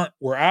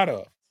were out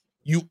of.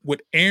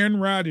 With Aaron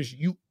Rodgers,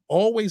 you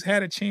always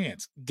had a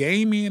chance,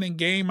 game in and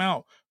game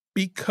out,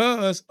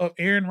 because of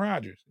Aaron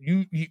Rodgers.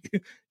 You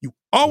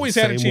always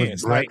had a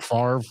chance. With Brett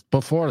Favre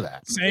before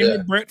that.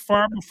 With Brett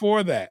Favre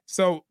before that.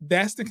 So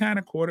that's the kind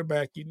of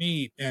quarterback you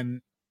need.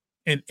 And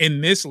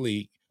in this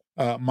league,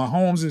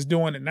 Mahomes is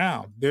doing it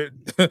now.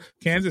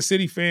 Kansas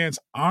City fans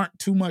aren't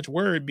too much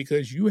worried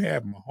because you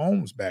have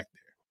Mahomes back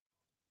there.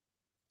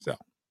 So.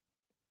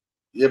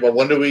 Yeah, but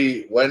when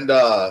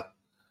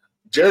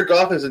Jared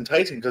Goff is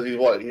enticing because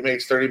he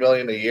makes $30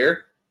 million a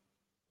year?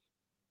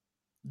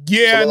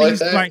 Yeah,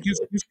 his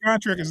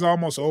contract is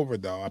almost over,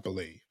 though, I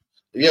believe.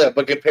 Yeah,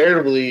 but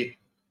comparatively,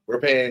 they're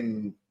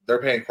paying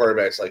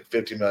quarterbacks like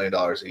 $50 million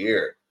a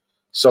year.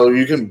 So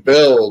you can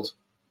build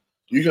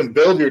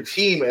your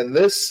team, and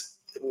a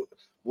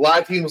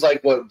lot of teams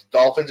like what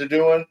Dolphins are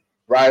doing,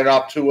 riding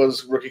up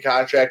Tua's rookie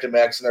contract and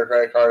maxing their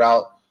credit card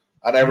out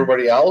on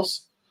everybody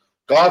else.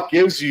 Goff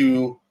gives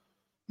you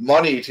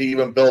money to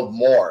even build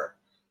more.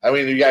 I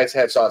mean, you guys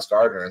had Sauce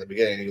Gardner in the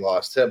beginning, and you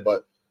lost him,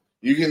 but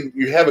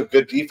you have a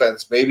good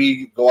defense.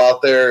 Maybe go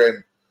out there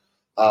and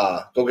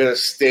go get a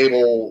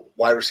stable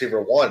wide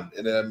receiver one,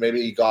 and then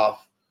maybe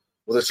Goff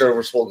with a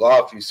serviceable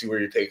Goff, you see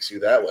where he takes you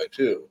that way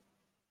too.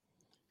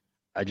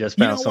 I just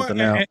found something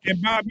out.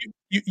 And Bob,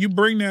 you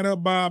bring that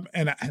up, Bob,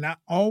 and I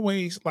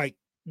always, like,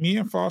 me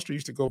and Foster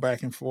used to go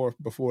back and forth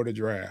before the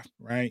draft,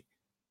 right?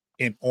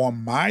 And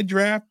on my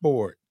draft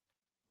board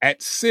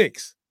at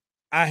 6,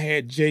 I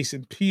had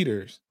Jason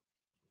Peters,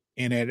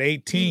 and at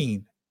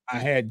 18, I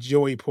had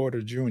Joey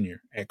Porter Jr.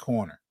 at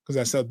corner, because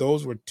I said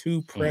those were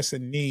two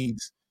pressing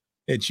needs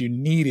that you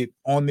needed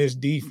on this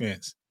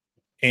defense.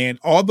 And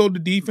although the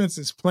defense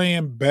is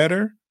playing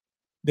better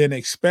than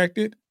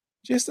expected,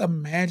 just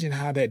imagine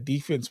how that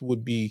defense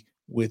would be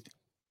with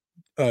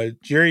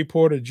Jerry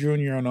Porter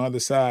Jr. on the other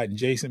side and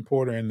Jason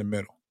Porter in the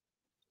middle.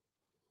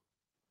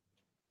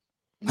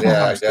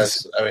 Yeah, I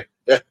guess. I mean,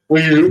 yeah.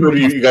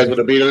 You guys would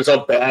have beat us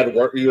so bad.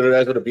 You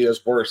guys would have beat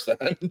us worse then.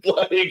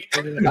 Like,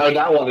 I would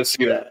not want to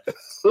see that.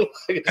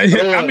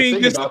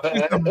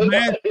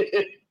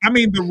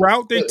 The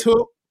route they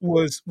took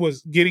was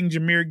getting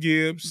Jahmyr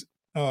Gibbs,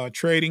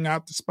 trading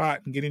out the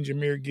spot and getting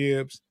Jahmyr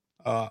Gibbs.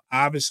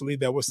 Obviously,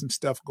 there was some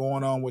stuff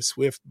going on with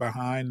Swift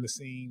behind the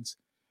scenes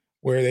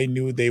where they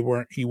knew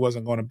he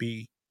wasn't going to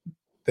be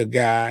the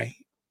guy.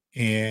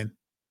 And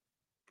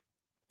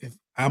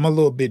I'm a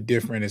little bit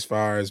different as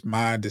far as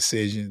my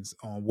decisions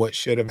on what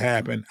should have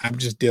happened. I'm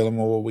just dealing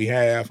with what we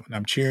have, and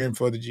I'm cheering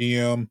for the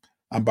GM.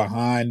 I'm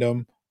behind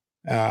them,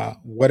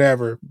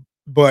 whatever.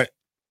 But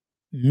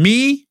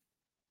me,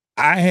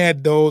 I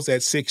had those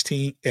at 6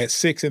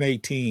 and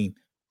 18.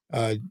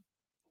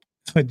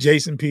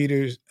 Jason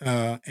Peters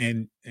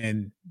and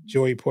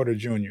Joey Porter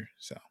Jr.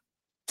 So,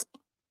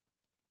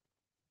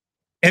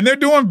 and they're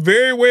doing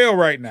very well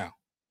right now.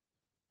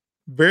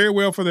 Very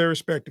well for their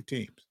respective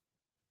teams.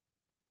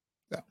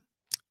 So,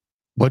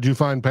 what'd you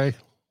find, Pay?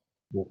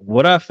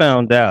 What I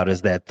found out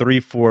is that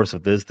 3/4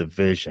 of this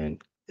division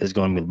is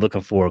going to be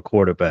looking for a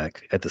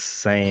quarterback at the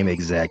same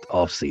exact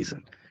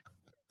offseason.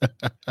 I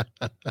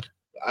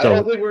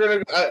don't think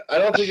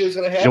it's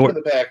gonna happen to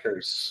the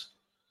Packers.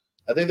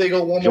 I think they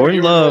go one more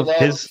year. Jordan Love,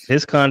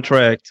 his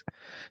contract.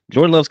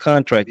 Jordan Love's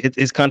contract,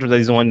 his contract that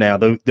he's on now,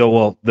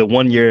 the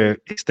 1 year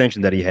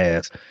extension that he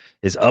has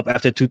is up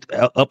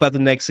after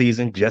next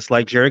season, just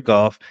like Jared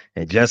Goff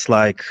and just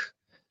like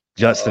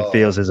Justin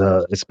Fields is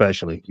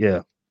especially.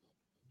 Yeah.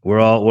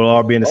 We'll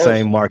all be in the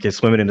same market,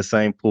 swimming in the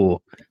same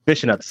pool,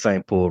 fishing at the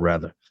same pool,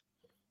 rather.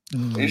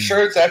 Are you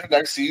sure it's after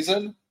next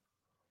season?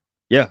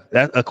 Yeah,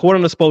 that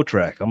according to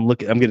Spotrac. I'm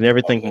getting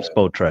everything from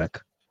Spotrac.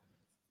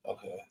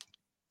 Okay.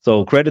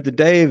 So credit to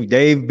Dave.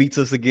 Dave beats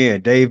us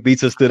again. Dave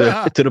beats us to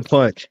the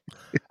punch.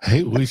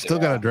 Hey, we still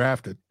got to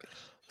draft it.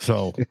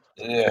 So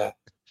yeah.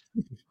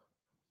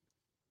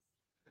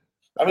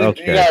 I mean,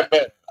 you got to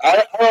bet.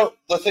 I don't.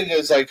 The thing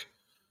is, like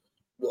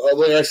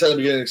I said at the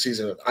beginning of the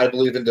season, I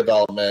believe in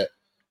development,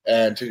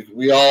 and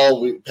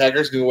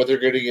Packers knew what they're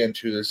getting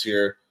into this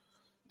year.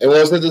 It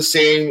wasn't the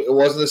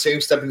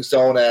same stepping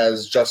stone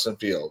as Justin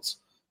Fields.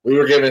 We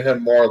were giving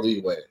him more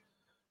leeway.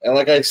 And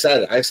like I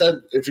said,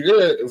 if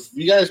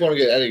you guys want to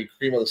get any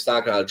cream of the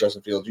stock out of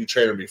Justin Fields, you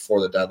trade him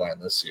before the deadline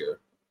this year.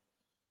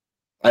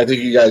 I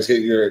think you guys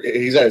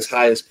he's at his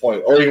highest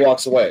point, or he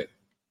walks away.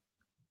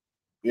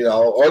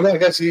 Or I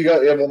guess you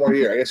have one more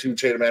year. I guess you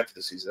trade him after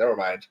the season. Never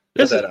mind.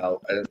 Get that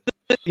out.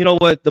 You know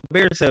what? The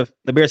Bears have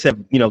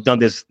done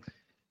this,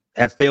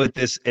 have failed at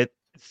this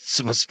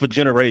for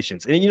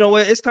generations. And you know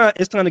what? It's time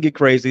to get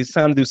crazy. It's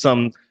time to do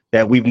something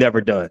that we've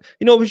never done.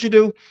 You know what we should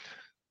do?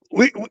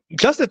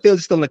 Justin Fields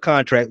is still in the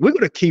contract. We're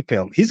going to keep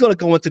him. He's going to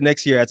go into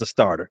next year as a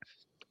starter.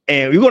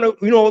 And we're going to,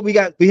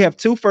 we have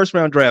 2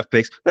 first-round draft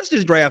picks. Let's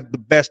just draft the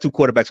best 2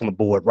 quarterbacks on the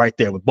board right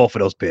there with both of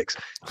those picks.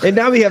 And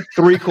now we have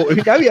 3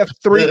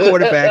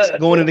 quarterbacks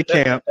going into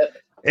camp.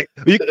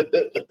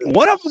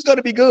 One of them's going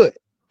to be good.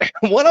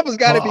 One of them's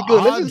got to be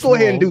good. Let's just go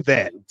ahead and do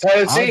that.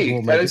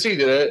 Tennessee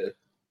did it.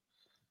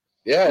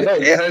 Yeah,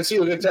 Tennessee.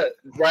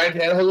 Ryan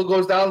Tannehill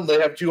goes down. They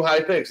have 2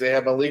 high picks. They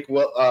have Malik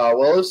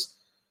Willis,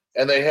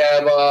 and they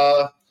have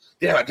I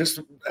just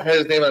had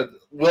his name,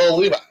 Will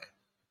Levi.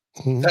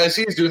 Mm-hmm.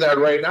 Tennessee's doing that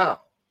right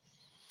now.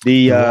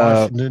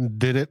 Washington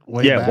did it.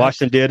 Back.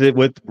 Washington did it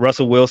with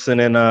Russell Wilson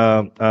and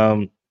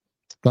not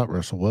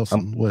Russell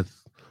Wilson with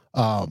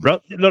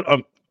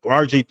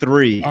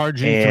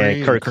RG3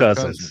 and Kirk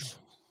Cousins.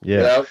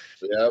 Yeah.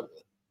 Yep.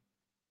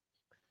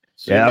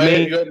 So yeah, I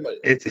mean,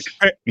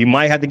 you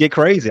might have to get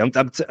crazy.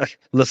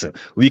 Listen,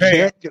 we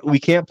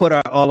can't put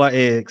all our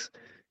eggs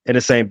in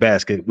the same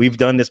basket. We've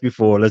done this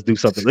before. Let's do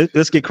something.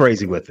 Let's get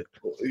crazy with it.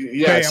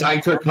 Yeah,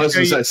 sign Kirk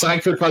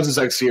Cousins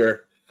next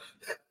year.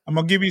 I'm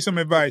gonna give you some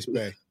advice,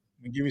 Bay. I'm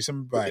gonna give you some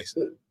advice.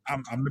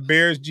 I'm the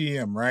Bears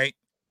GM, right?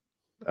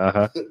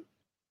 Uh-huh.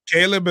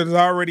 Caleb has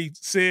already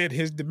said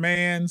his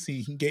demands.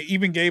 He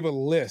even gave a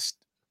list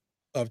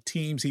of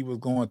teams he was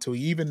going to.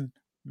 He even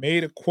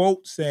made a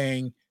quote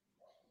saying,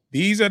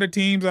 "These are the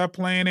teams I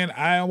plan in.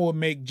 I will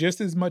make just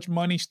as much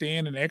money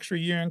staying an extra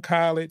year in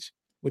college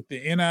with the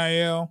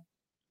NIL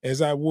as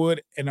I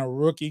would in a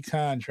rookie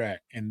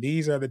contract. And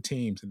these are the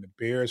teams." And the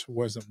Bears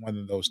wasn't one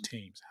of those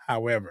teams.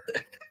 However,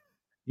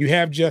 you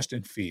have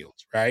Justin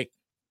Fields, right?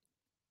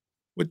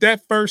 With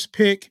that first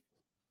pick,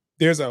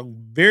 there's a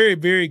very,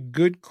 very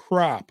good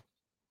crop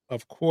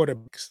of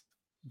quarterbacks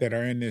that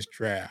are in this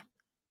draft.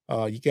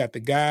 You got the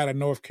guy out of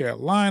North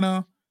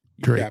Carolina.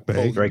 You got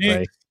Drake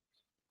May.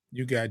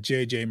 You got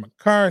J.J.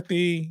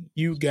 McCarthy.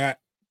 You got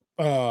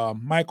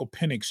Michael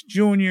Penix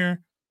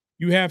Jr.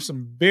 You have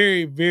some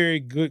very, very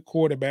good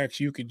quarterbacks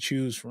you can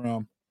choose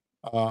from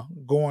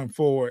going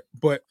forward.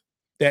 But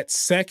that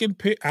second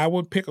pick, I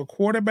would pick a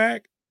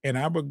quarterback, and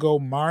I would go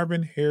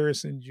Marvin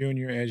Harrison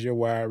Jr. as your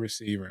wide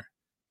receiver.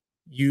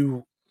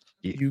 You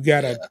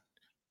got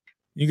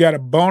a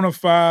bona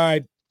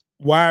fide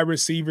wide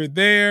receiver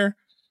there,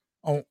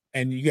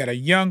 and you got a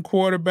young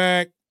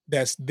quarterback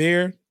that's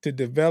there to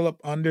develop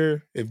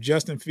under. If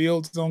Justin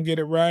Fields don't get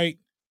it right,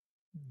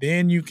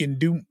 then you can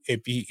do.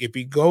 If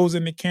he goes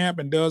into camp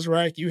and does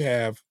right, you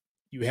have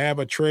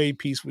a trade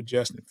piece with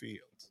Justin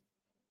Fields.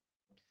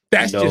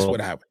 That's just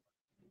what I would.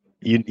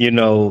 You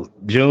know,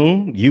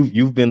 June,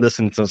 you've been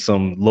listening to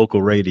some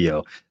local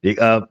radio.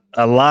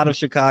 A lot of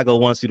Chicago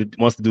wants to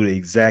do the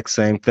exact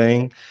same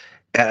thing,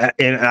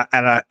 and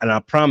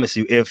I promise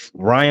you, if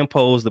Ryan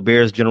Poles, the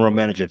Bears general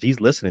manager, if he's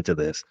listening to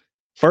this,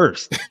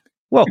 first,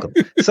 welcome.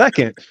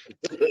 Second,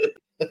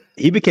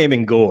 he became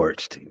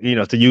engorged. You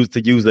know, to use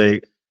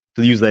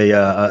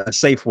a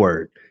safe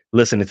word.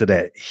 Listening to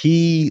that,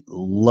 he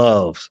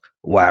loves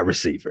wide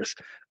receivers.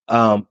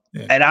 And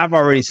I've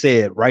already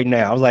said right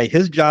now, I was like,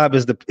 his job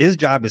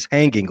is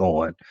hanging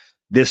on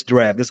this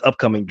draft, this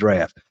upcoming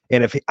draft.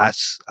 And if I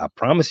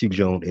promise you,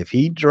 June, if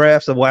he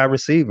drafts a wide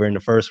receiver in the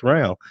first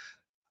round,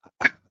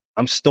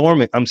 I'm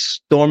storming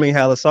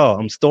Hallis Hall.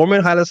 I'm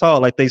storming Hallis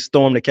Hall like they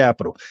stormed the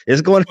Capitol.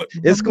 It's going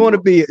to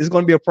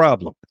be a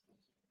problem.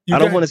 I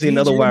don't want to see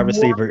another wide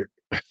receiver.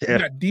 You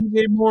got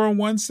DJ Moore on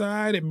one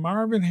side and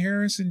Marvin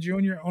Harrison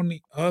Jr. on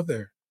the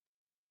other,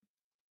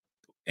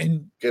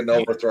 and getting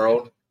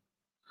overthrown.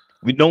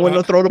 We don't want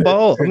to throw the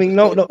ball. I mean,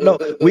 no.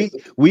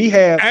 We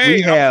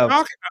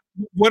have.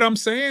 What I'm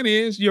saying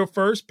is, your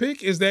first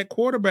pick is that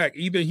quarterback.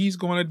 Either he's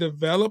going to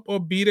develop or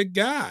be the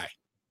guy.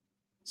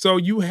 So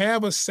you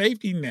have a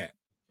safety net.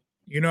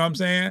 You know what I'm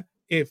saying?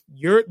 If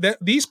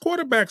these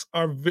quarterbacks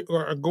are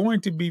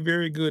going to be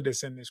very good.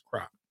 That's in this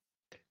crop.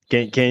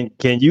 Can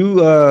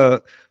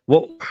you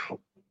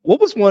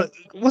what's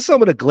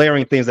some of the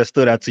glaring things that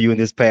stood out to you in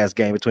this past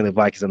game between the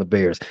Vikings and the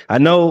Bears? I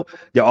know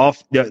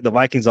the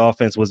Vikings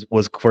offense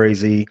was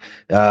crazy.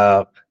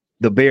 The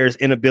Bears'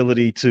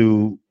 inability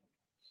to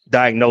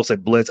diagnose a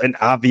blitz, an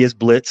obvious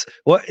blitz.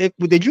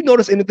 Did you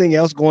notice anything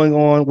else going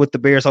on with the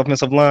Bears'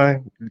 offensive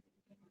line?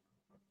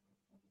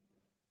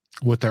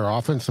 With their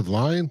offensive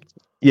line?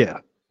 Yeah.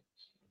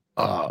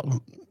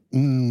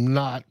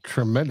 Not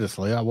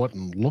tremendously. I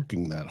wasn't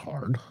looking that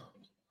hard.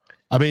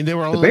 I mean, they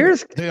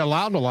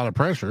allowed a lot of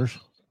pressures,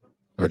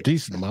 or a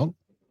decent amount.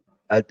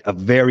 A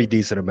very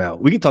decent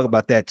amount. We can talk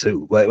about that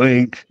too. But I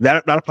mean,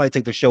 that'll probably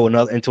take the show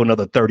into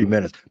another 30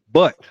 minutes.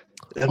 But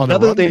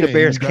another thing the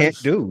Bears can't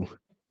do.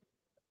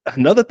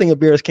 Another thing the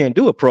Bears can't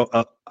do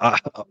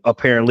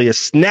apparently is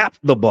snap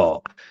the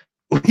ball.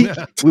 We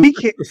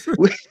can't.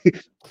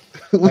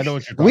 I know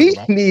what you're talking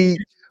about.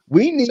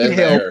 We need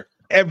help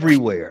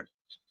everywhere.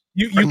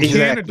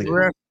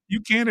 You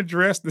can't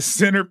address the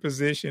center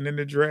position in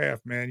the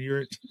draft, man.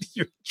 You're in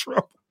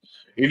trouble.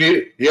 You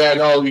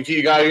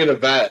gotta get a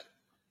vet.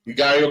 You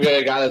gotta go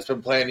get a guy that's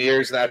been playing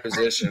years in that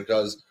position,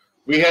 because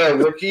we had a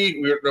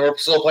rookie. We're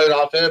still playing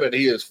off him, and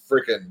he is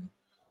freaking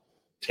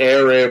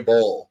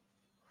terrible.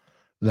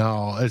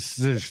 No,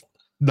 there's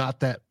not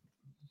that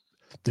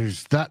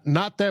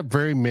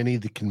very many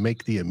that can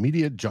make the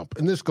immediate jump,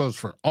 and this goes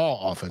for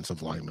all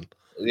offensive linemen.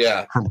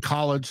 Yeah, from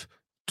college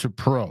to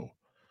pro.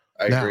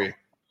 I agree.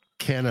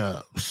 Can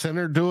a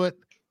center do it?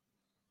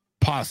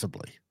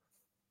 Possibly.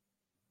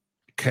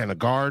 Can a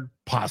guard?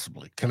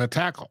 Possibly. Can a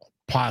tackle?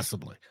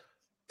 Possibly.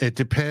 It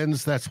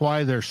depends. That's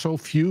why there's so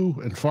few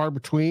and far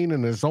between,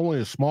 and there's only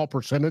a small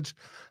percentage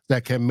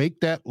that can make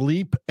that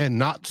leap and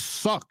not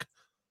suck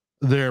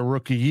their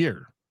rookie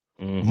year.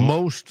 Mm-hmm.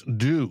 Most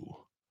do.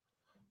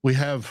 We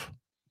have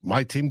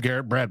my team,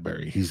 Garrett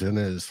Bradbury. He's in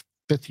his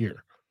 5th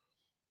year.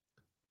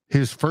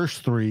 His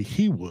first 3,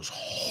 he was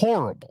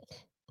horrible.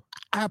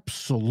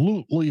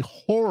 Absolutely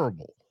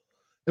horrible.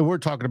 And we're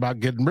talking about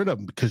getting rid of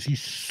him because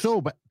he's so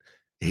bad.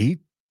 He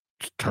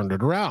turned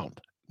it around.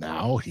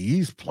 Now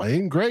he's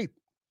playing great,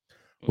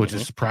 which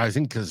is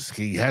surprising because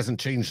he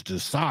hasn't changed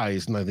his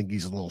size, and I think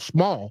he's a little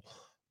small.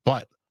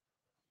 But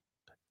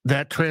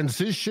that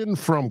transition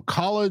from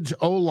college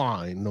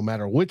O-line, no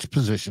matter which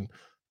position,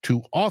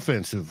 to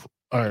offensive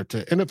or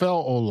to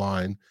NFL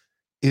O-line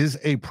is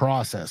a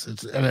process.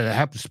 And it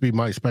happens to be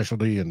my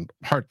specialty and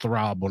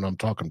heartthrob when I'm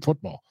talking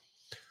football.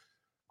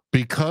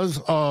 Because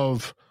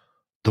of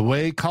the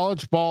way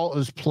college ball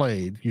is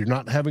played, you're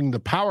not having the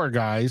power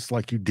guys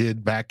like you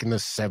did back in the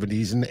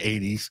 70s and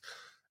 80s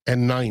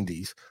and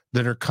 90s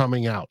that are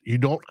coming out. You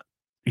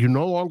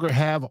no longer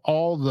have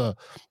all the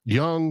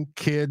young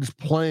kids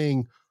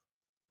playing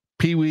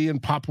Pee Wee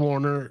and Pop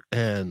Warner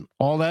and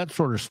all that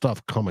sort of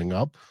stuff coming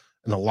up.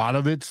 And a lot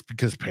of it's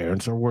because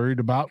parents are worried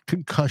about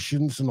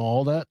concussions and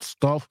all that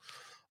stuff,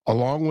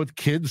 along with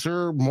kids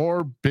are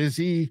more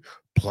busy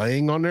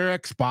playing on their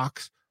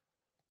Xbox,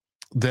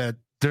 that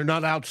they're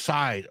not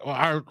outside.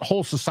 Our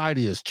whole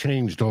society has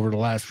changed over the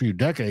last few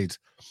decades,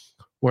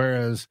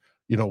 whereas,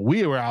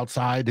 we were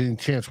outside any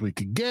chance we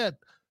could get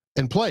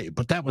and play,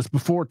 but that was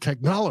before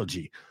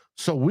technology.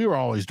 So we were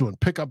always doing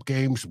pickup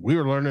games. We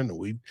were learning, and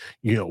we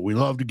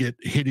love to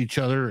hit each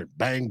other and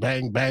bang,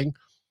 bang, bang.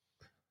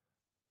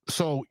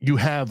 So you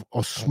have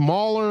a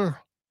smaller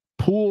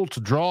pool to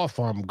draw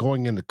from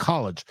going into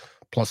college,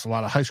 Plus, a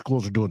lot of high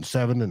schools are doing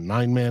 7- and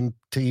 9-man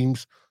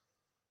teams,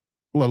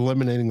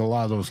 eliminating a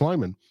lot of those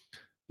linemen.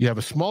 You have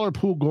a smaller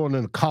pool going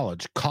into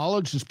college.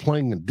 College is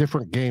playing a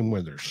different game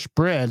where they're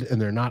spread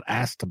and they're not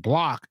asked to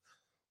block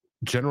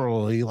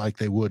generally like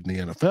they would in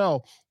the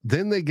NFL.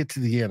 Then they get to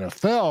the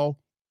NFL,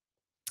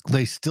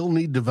 they still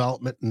need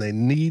development and they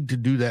need to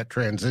do that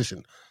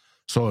transition.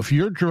 So if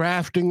you're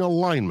drafting a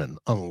lineman,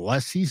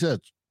 unless he's a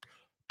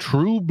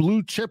true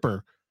blue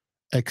chipper,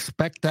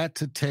 expect that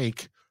to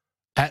take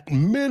at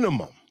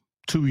minimum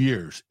 2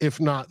 years, if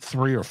not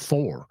 3 or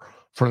 4,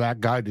 for that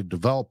guy to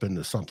develop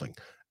into something.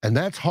 And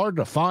that's hard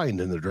to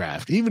find in the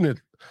draft, even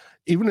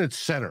at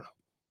center.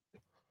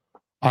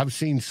 I've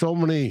seen so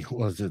many,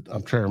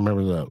 I'm trying to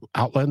remember the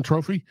Outland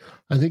Trophy,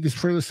 I think it's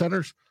for the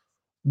centers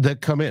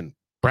that come in.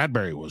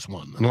 Bradbury was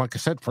one. And like I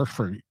said, first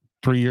for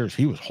 3 years,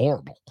 he was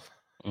horrible.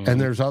 Mm-hmm.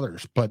 And there's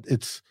others, but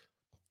it's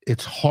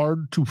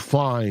hard to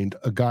find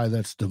a guy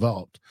that's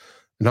developed.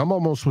 And I'm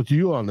almost with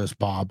you on this,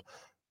 Bob.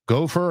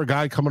 Go for a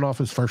guy coming off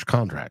his first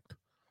contract.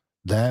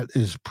 That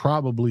is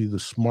probably the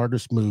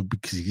smartest move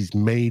because he's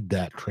made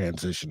that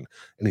transition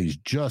and he's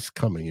just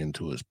coming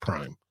into his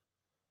prime.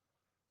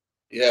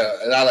 Yeah,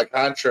 and on the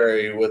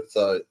contrary, with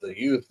the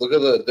youth, look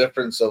at the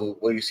difference of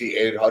what you see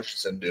Aiden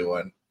Hutchinson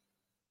doing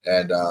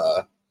and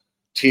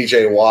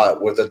TJ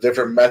Watt with the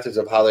different methods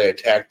of how they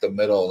attack the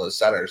middle and the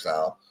centers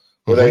now.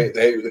 Where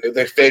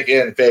they fake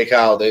in, fake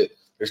out.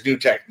 There's new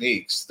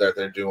techniques that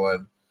they're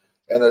doing.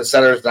 And the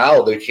centers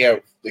now, they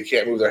can't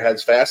move their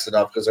heads fast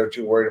enough because they're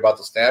too worried about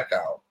the snap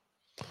count.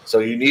 So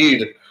you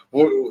need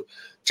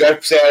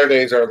Jeff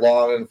Saturdays are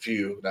long and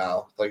few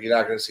now. Like you're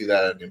not going to see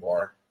that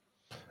anymore.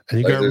 And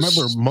you got to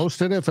remember,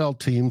 most NFL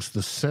teams,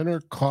 the center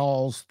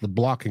calls the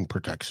blocking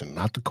protection,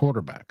 not the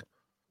quarterback.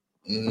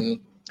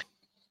 Mm-hmm.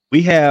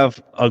 We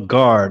have a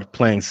guard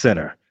playing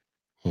center.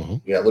 Mm-hmm.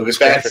 Yeah, Lucas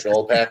Patrick,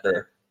 old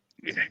Packer.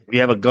 We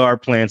have a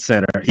guard playing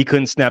center. He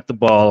couldn't snap the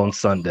ball on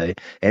Sunday,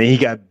 and he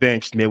got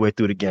benched midway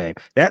through the game.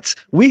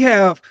 We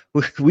have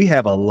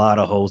a lot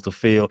of holes to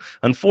fill.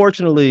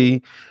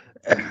 Unfortunately,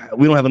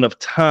 we don't have enough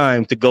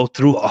time to go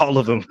through all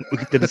of them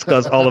to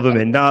discuss all of them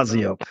in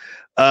nauseam.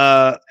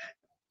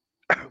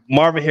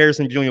 Marvin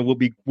Harrison Jr.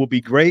 will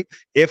be great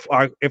if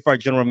our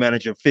general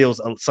manager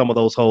fills some of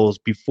those holes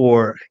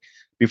before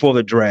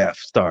the draft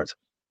starts.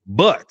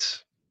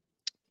 But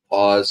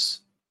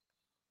pause.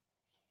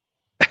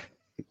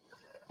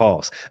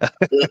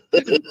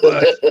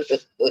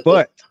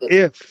 but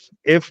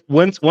if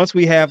once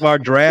we have our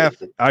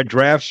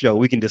draft show,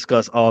 we can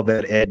discuss all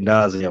that ad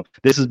nauseum.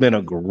 This has been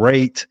a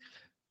great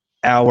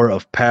hour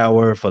of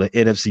power for the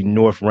NFC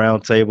North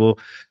Roundtable.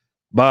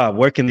 Bob,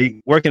 where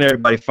can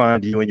everybody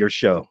find you and your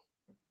show?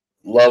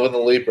 Loving the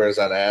Leapers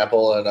on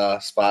Apple and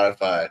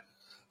Spotify.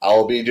 I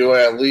will be doing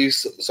at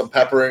least some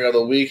peppering of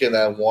the week and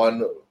then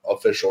one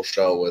official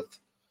show with.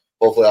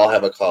 Hopefully, I'll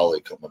have a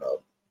colleague coming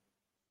up.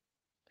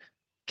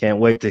 Can't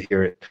wait to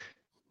hear it.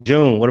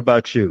 June, what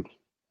about you?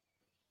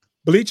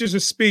 Bleachers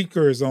and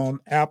Speakers on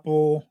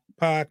Apple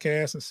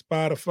Podcasts and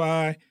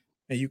Spotify,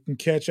 and you can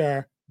catch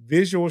our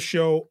visual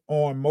show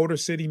on Motor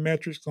City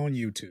Metrics on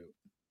YouTube.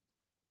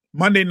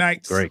 Monday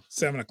nights, great.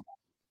 7:00.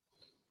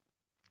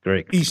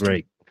 Great, Eastern.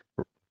 Great.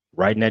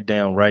 Writing that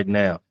down right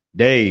now.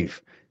 Dave,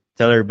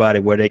 tell everybody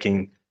where they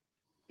can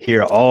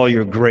hear all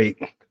your great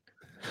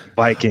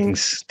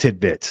Vikings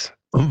tidbits.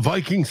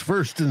 Vikings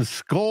First and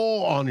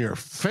Skull on your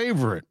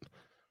favorite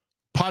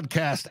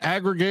podcast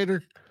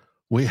aggregator.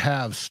 We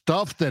have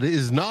stuff that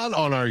is not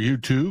on our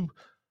YouTube.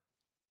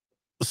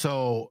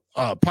 So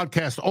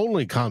podcast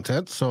only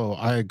content. So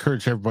I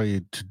encourage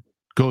everybody to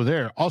go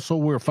there. Also,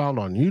 we're found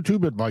on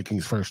YouTube at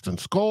Vikings First and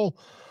Skull.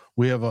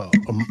 We have a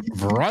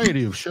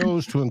variety of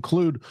shows to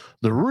include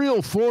the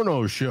Real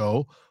Forno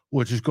Show,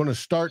 which is going to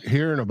start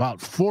here in about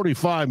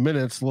 45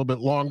 minutes, a little bit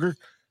longer,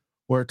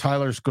 where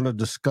Tyler's going to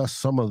discuss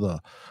some of the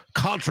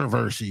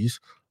controversies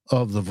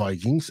of the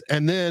Vikings.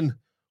 And then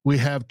we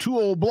have Two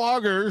Old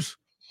Bloggers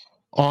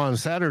on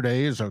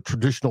Saturday is our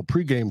traditional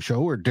pregame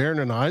show where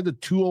Darren and I, the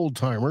two old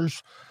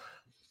timers,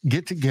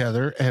 get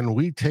together and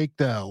we take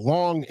the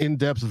long,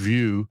 in-depth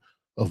view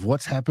of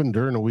what's happened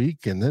during the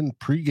week and then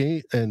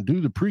pregame and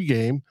do the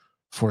pregame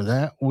for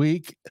that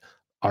week.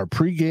 Our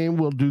pregame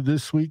we'll do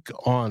this week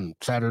on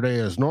Saturday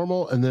as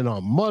normal. And then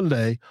on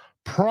Monday,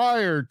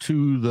 prior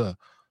to the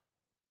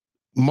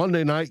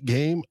Monday night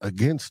game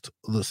against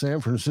the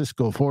San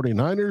Francisco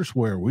 49ers,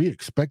 where we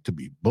expect to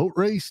be boat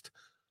raced,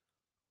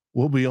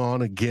 we'll be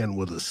on again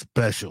with a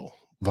special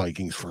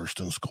Vikings First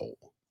and Skull.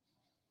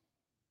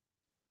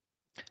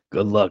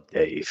 Good luck,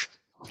 Dave.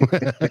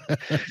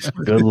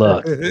 Good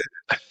luck.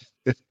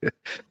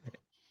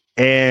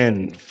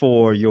 And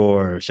for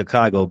your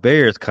Chicago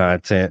Bears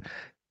content,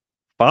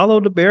 follow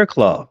the Bear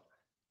Claw.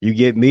 You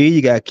get me,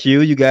 you got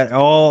Q, you got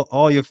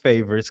all your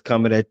favorites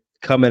coming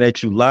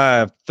at you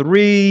live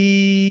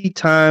 3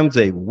 times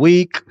a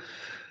week.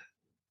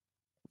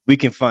 You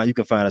can find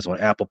us on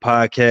Apple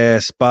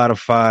Podcasts,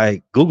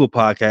 Spotify, Google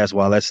Podcasts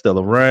while that's still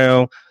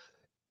around,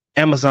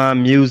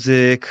 Amazon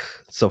Music,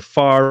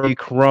 Safari,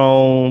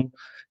 Chrome,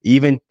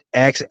 even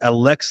ask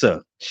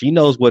Alexa She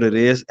knows what it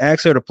is.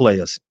 Ask her to play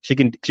us.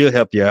 She'll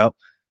help you out.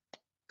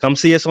 Come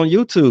see us on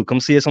YouTube. Come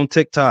see us on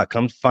TikTok.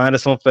 Come find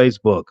us on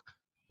Facebook.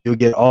 You'll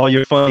get all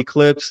your funny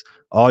clips,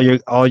 all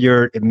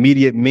your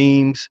immediate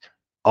memes,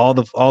 all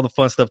the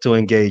fun stuff to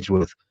engage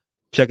with.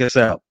 Check us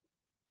out.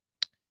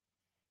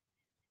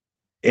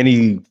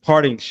 Any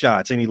parting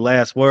shots, any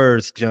last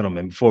words,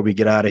 gentlemen, before we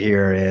get out of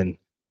here and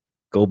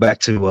go back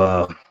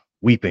to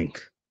weeping?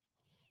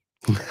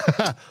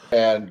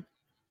 And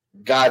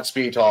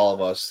Godspeed to all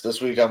of us.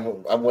 This week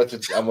I'm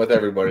with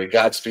everybody.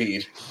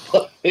 Godspeed.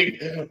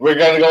 We're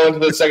gonna go into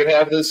the second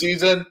half of the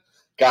season.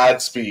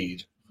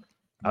 Godspeed.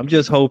 I'm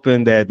just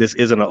hoping that this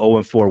isn't an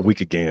 0-4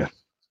 week again.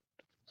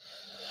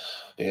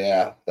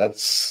 Yeah,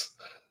 that's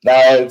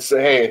now it's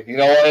hey, you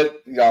know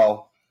what? You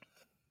know,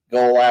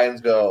 go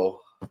Lions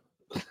go.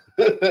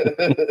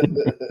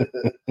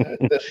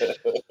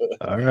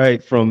 All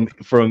right, from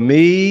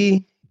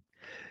me,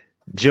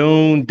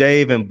 June,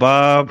 Dave, and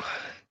Bob.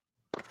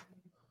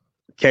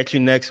 Catch you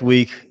next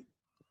week.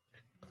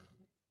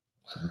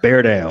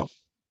 Bear down.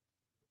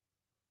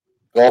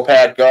 Go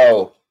Pat,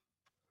 go.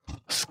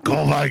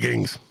 Go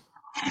Vikings.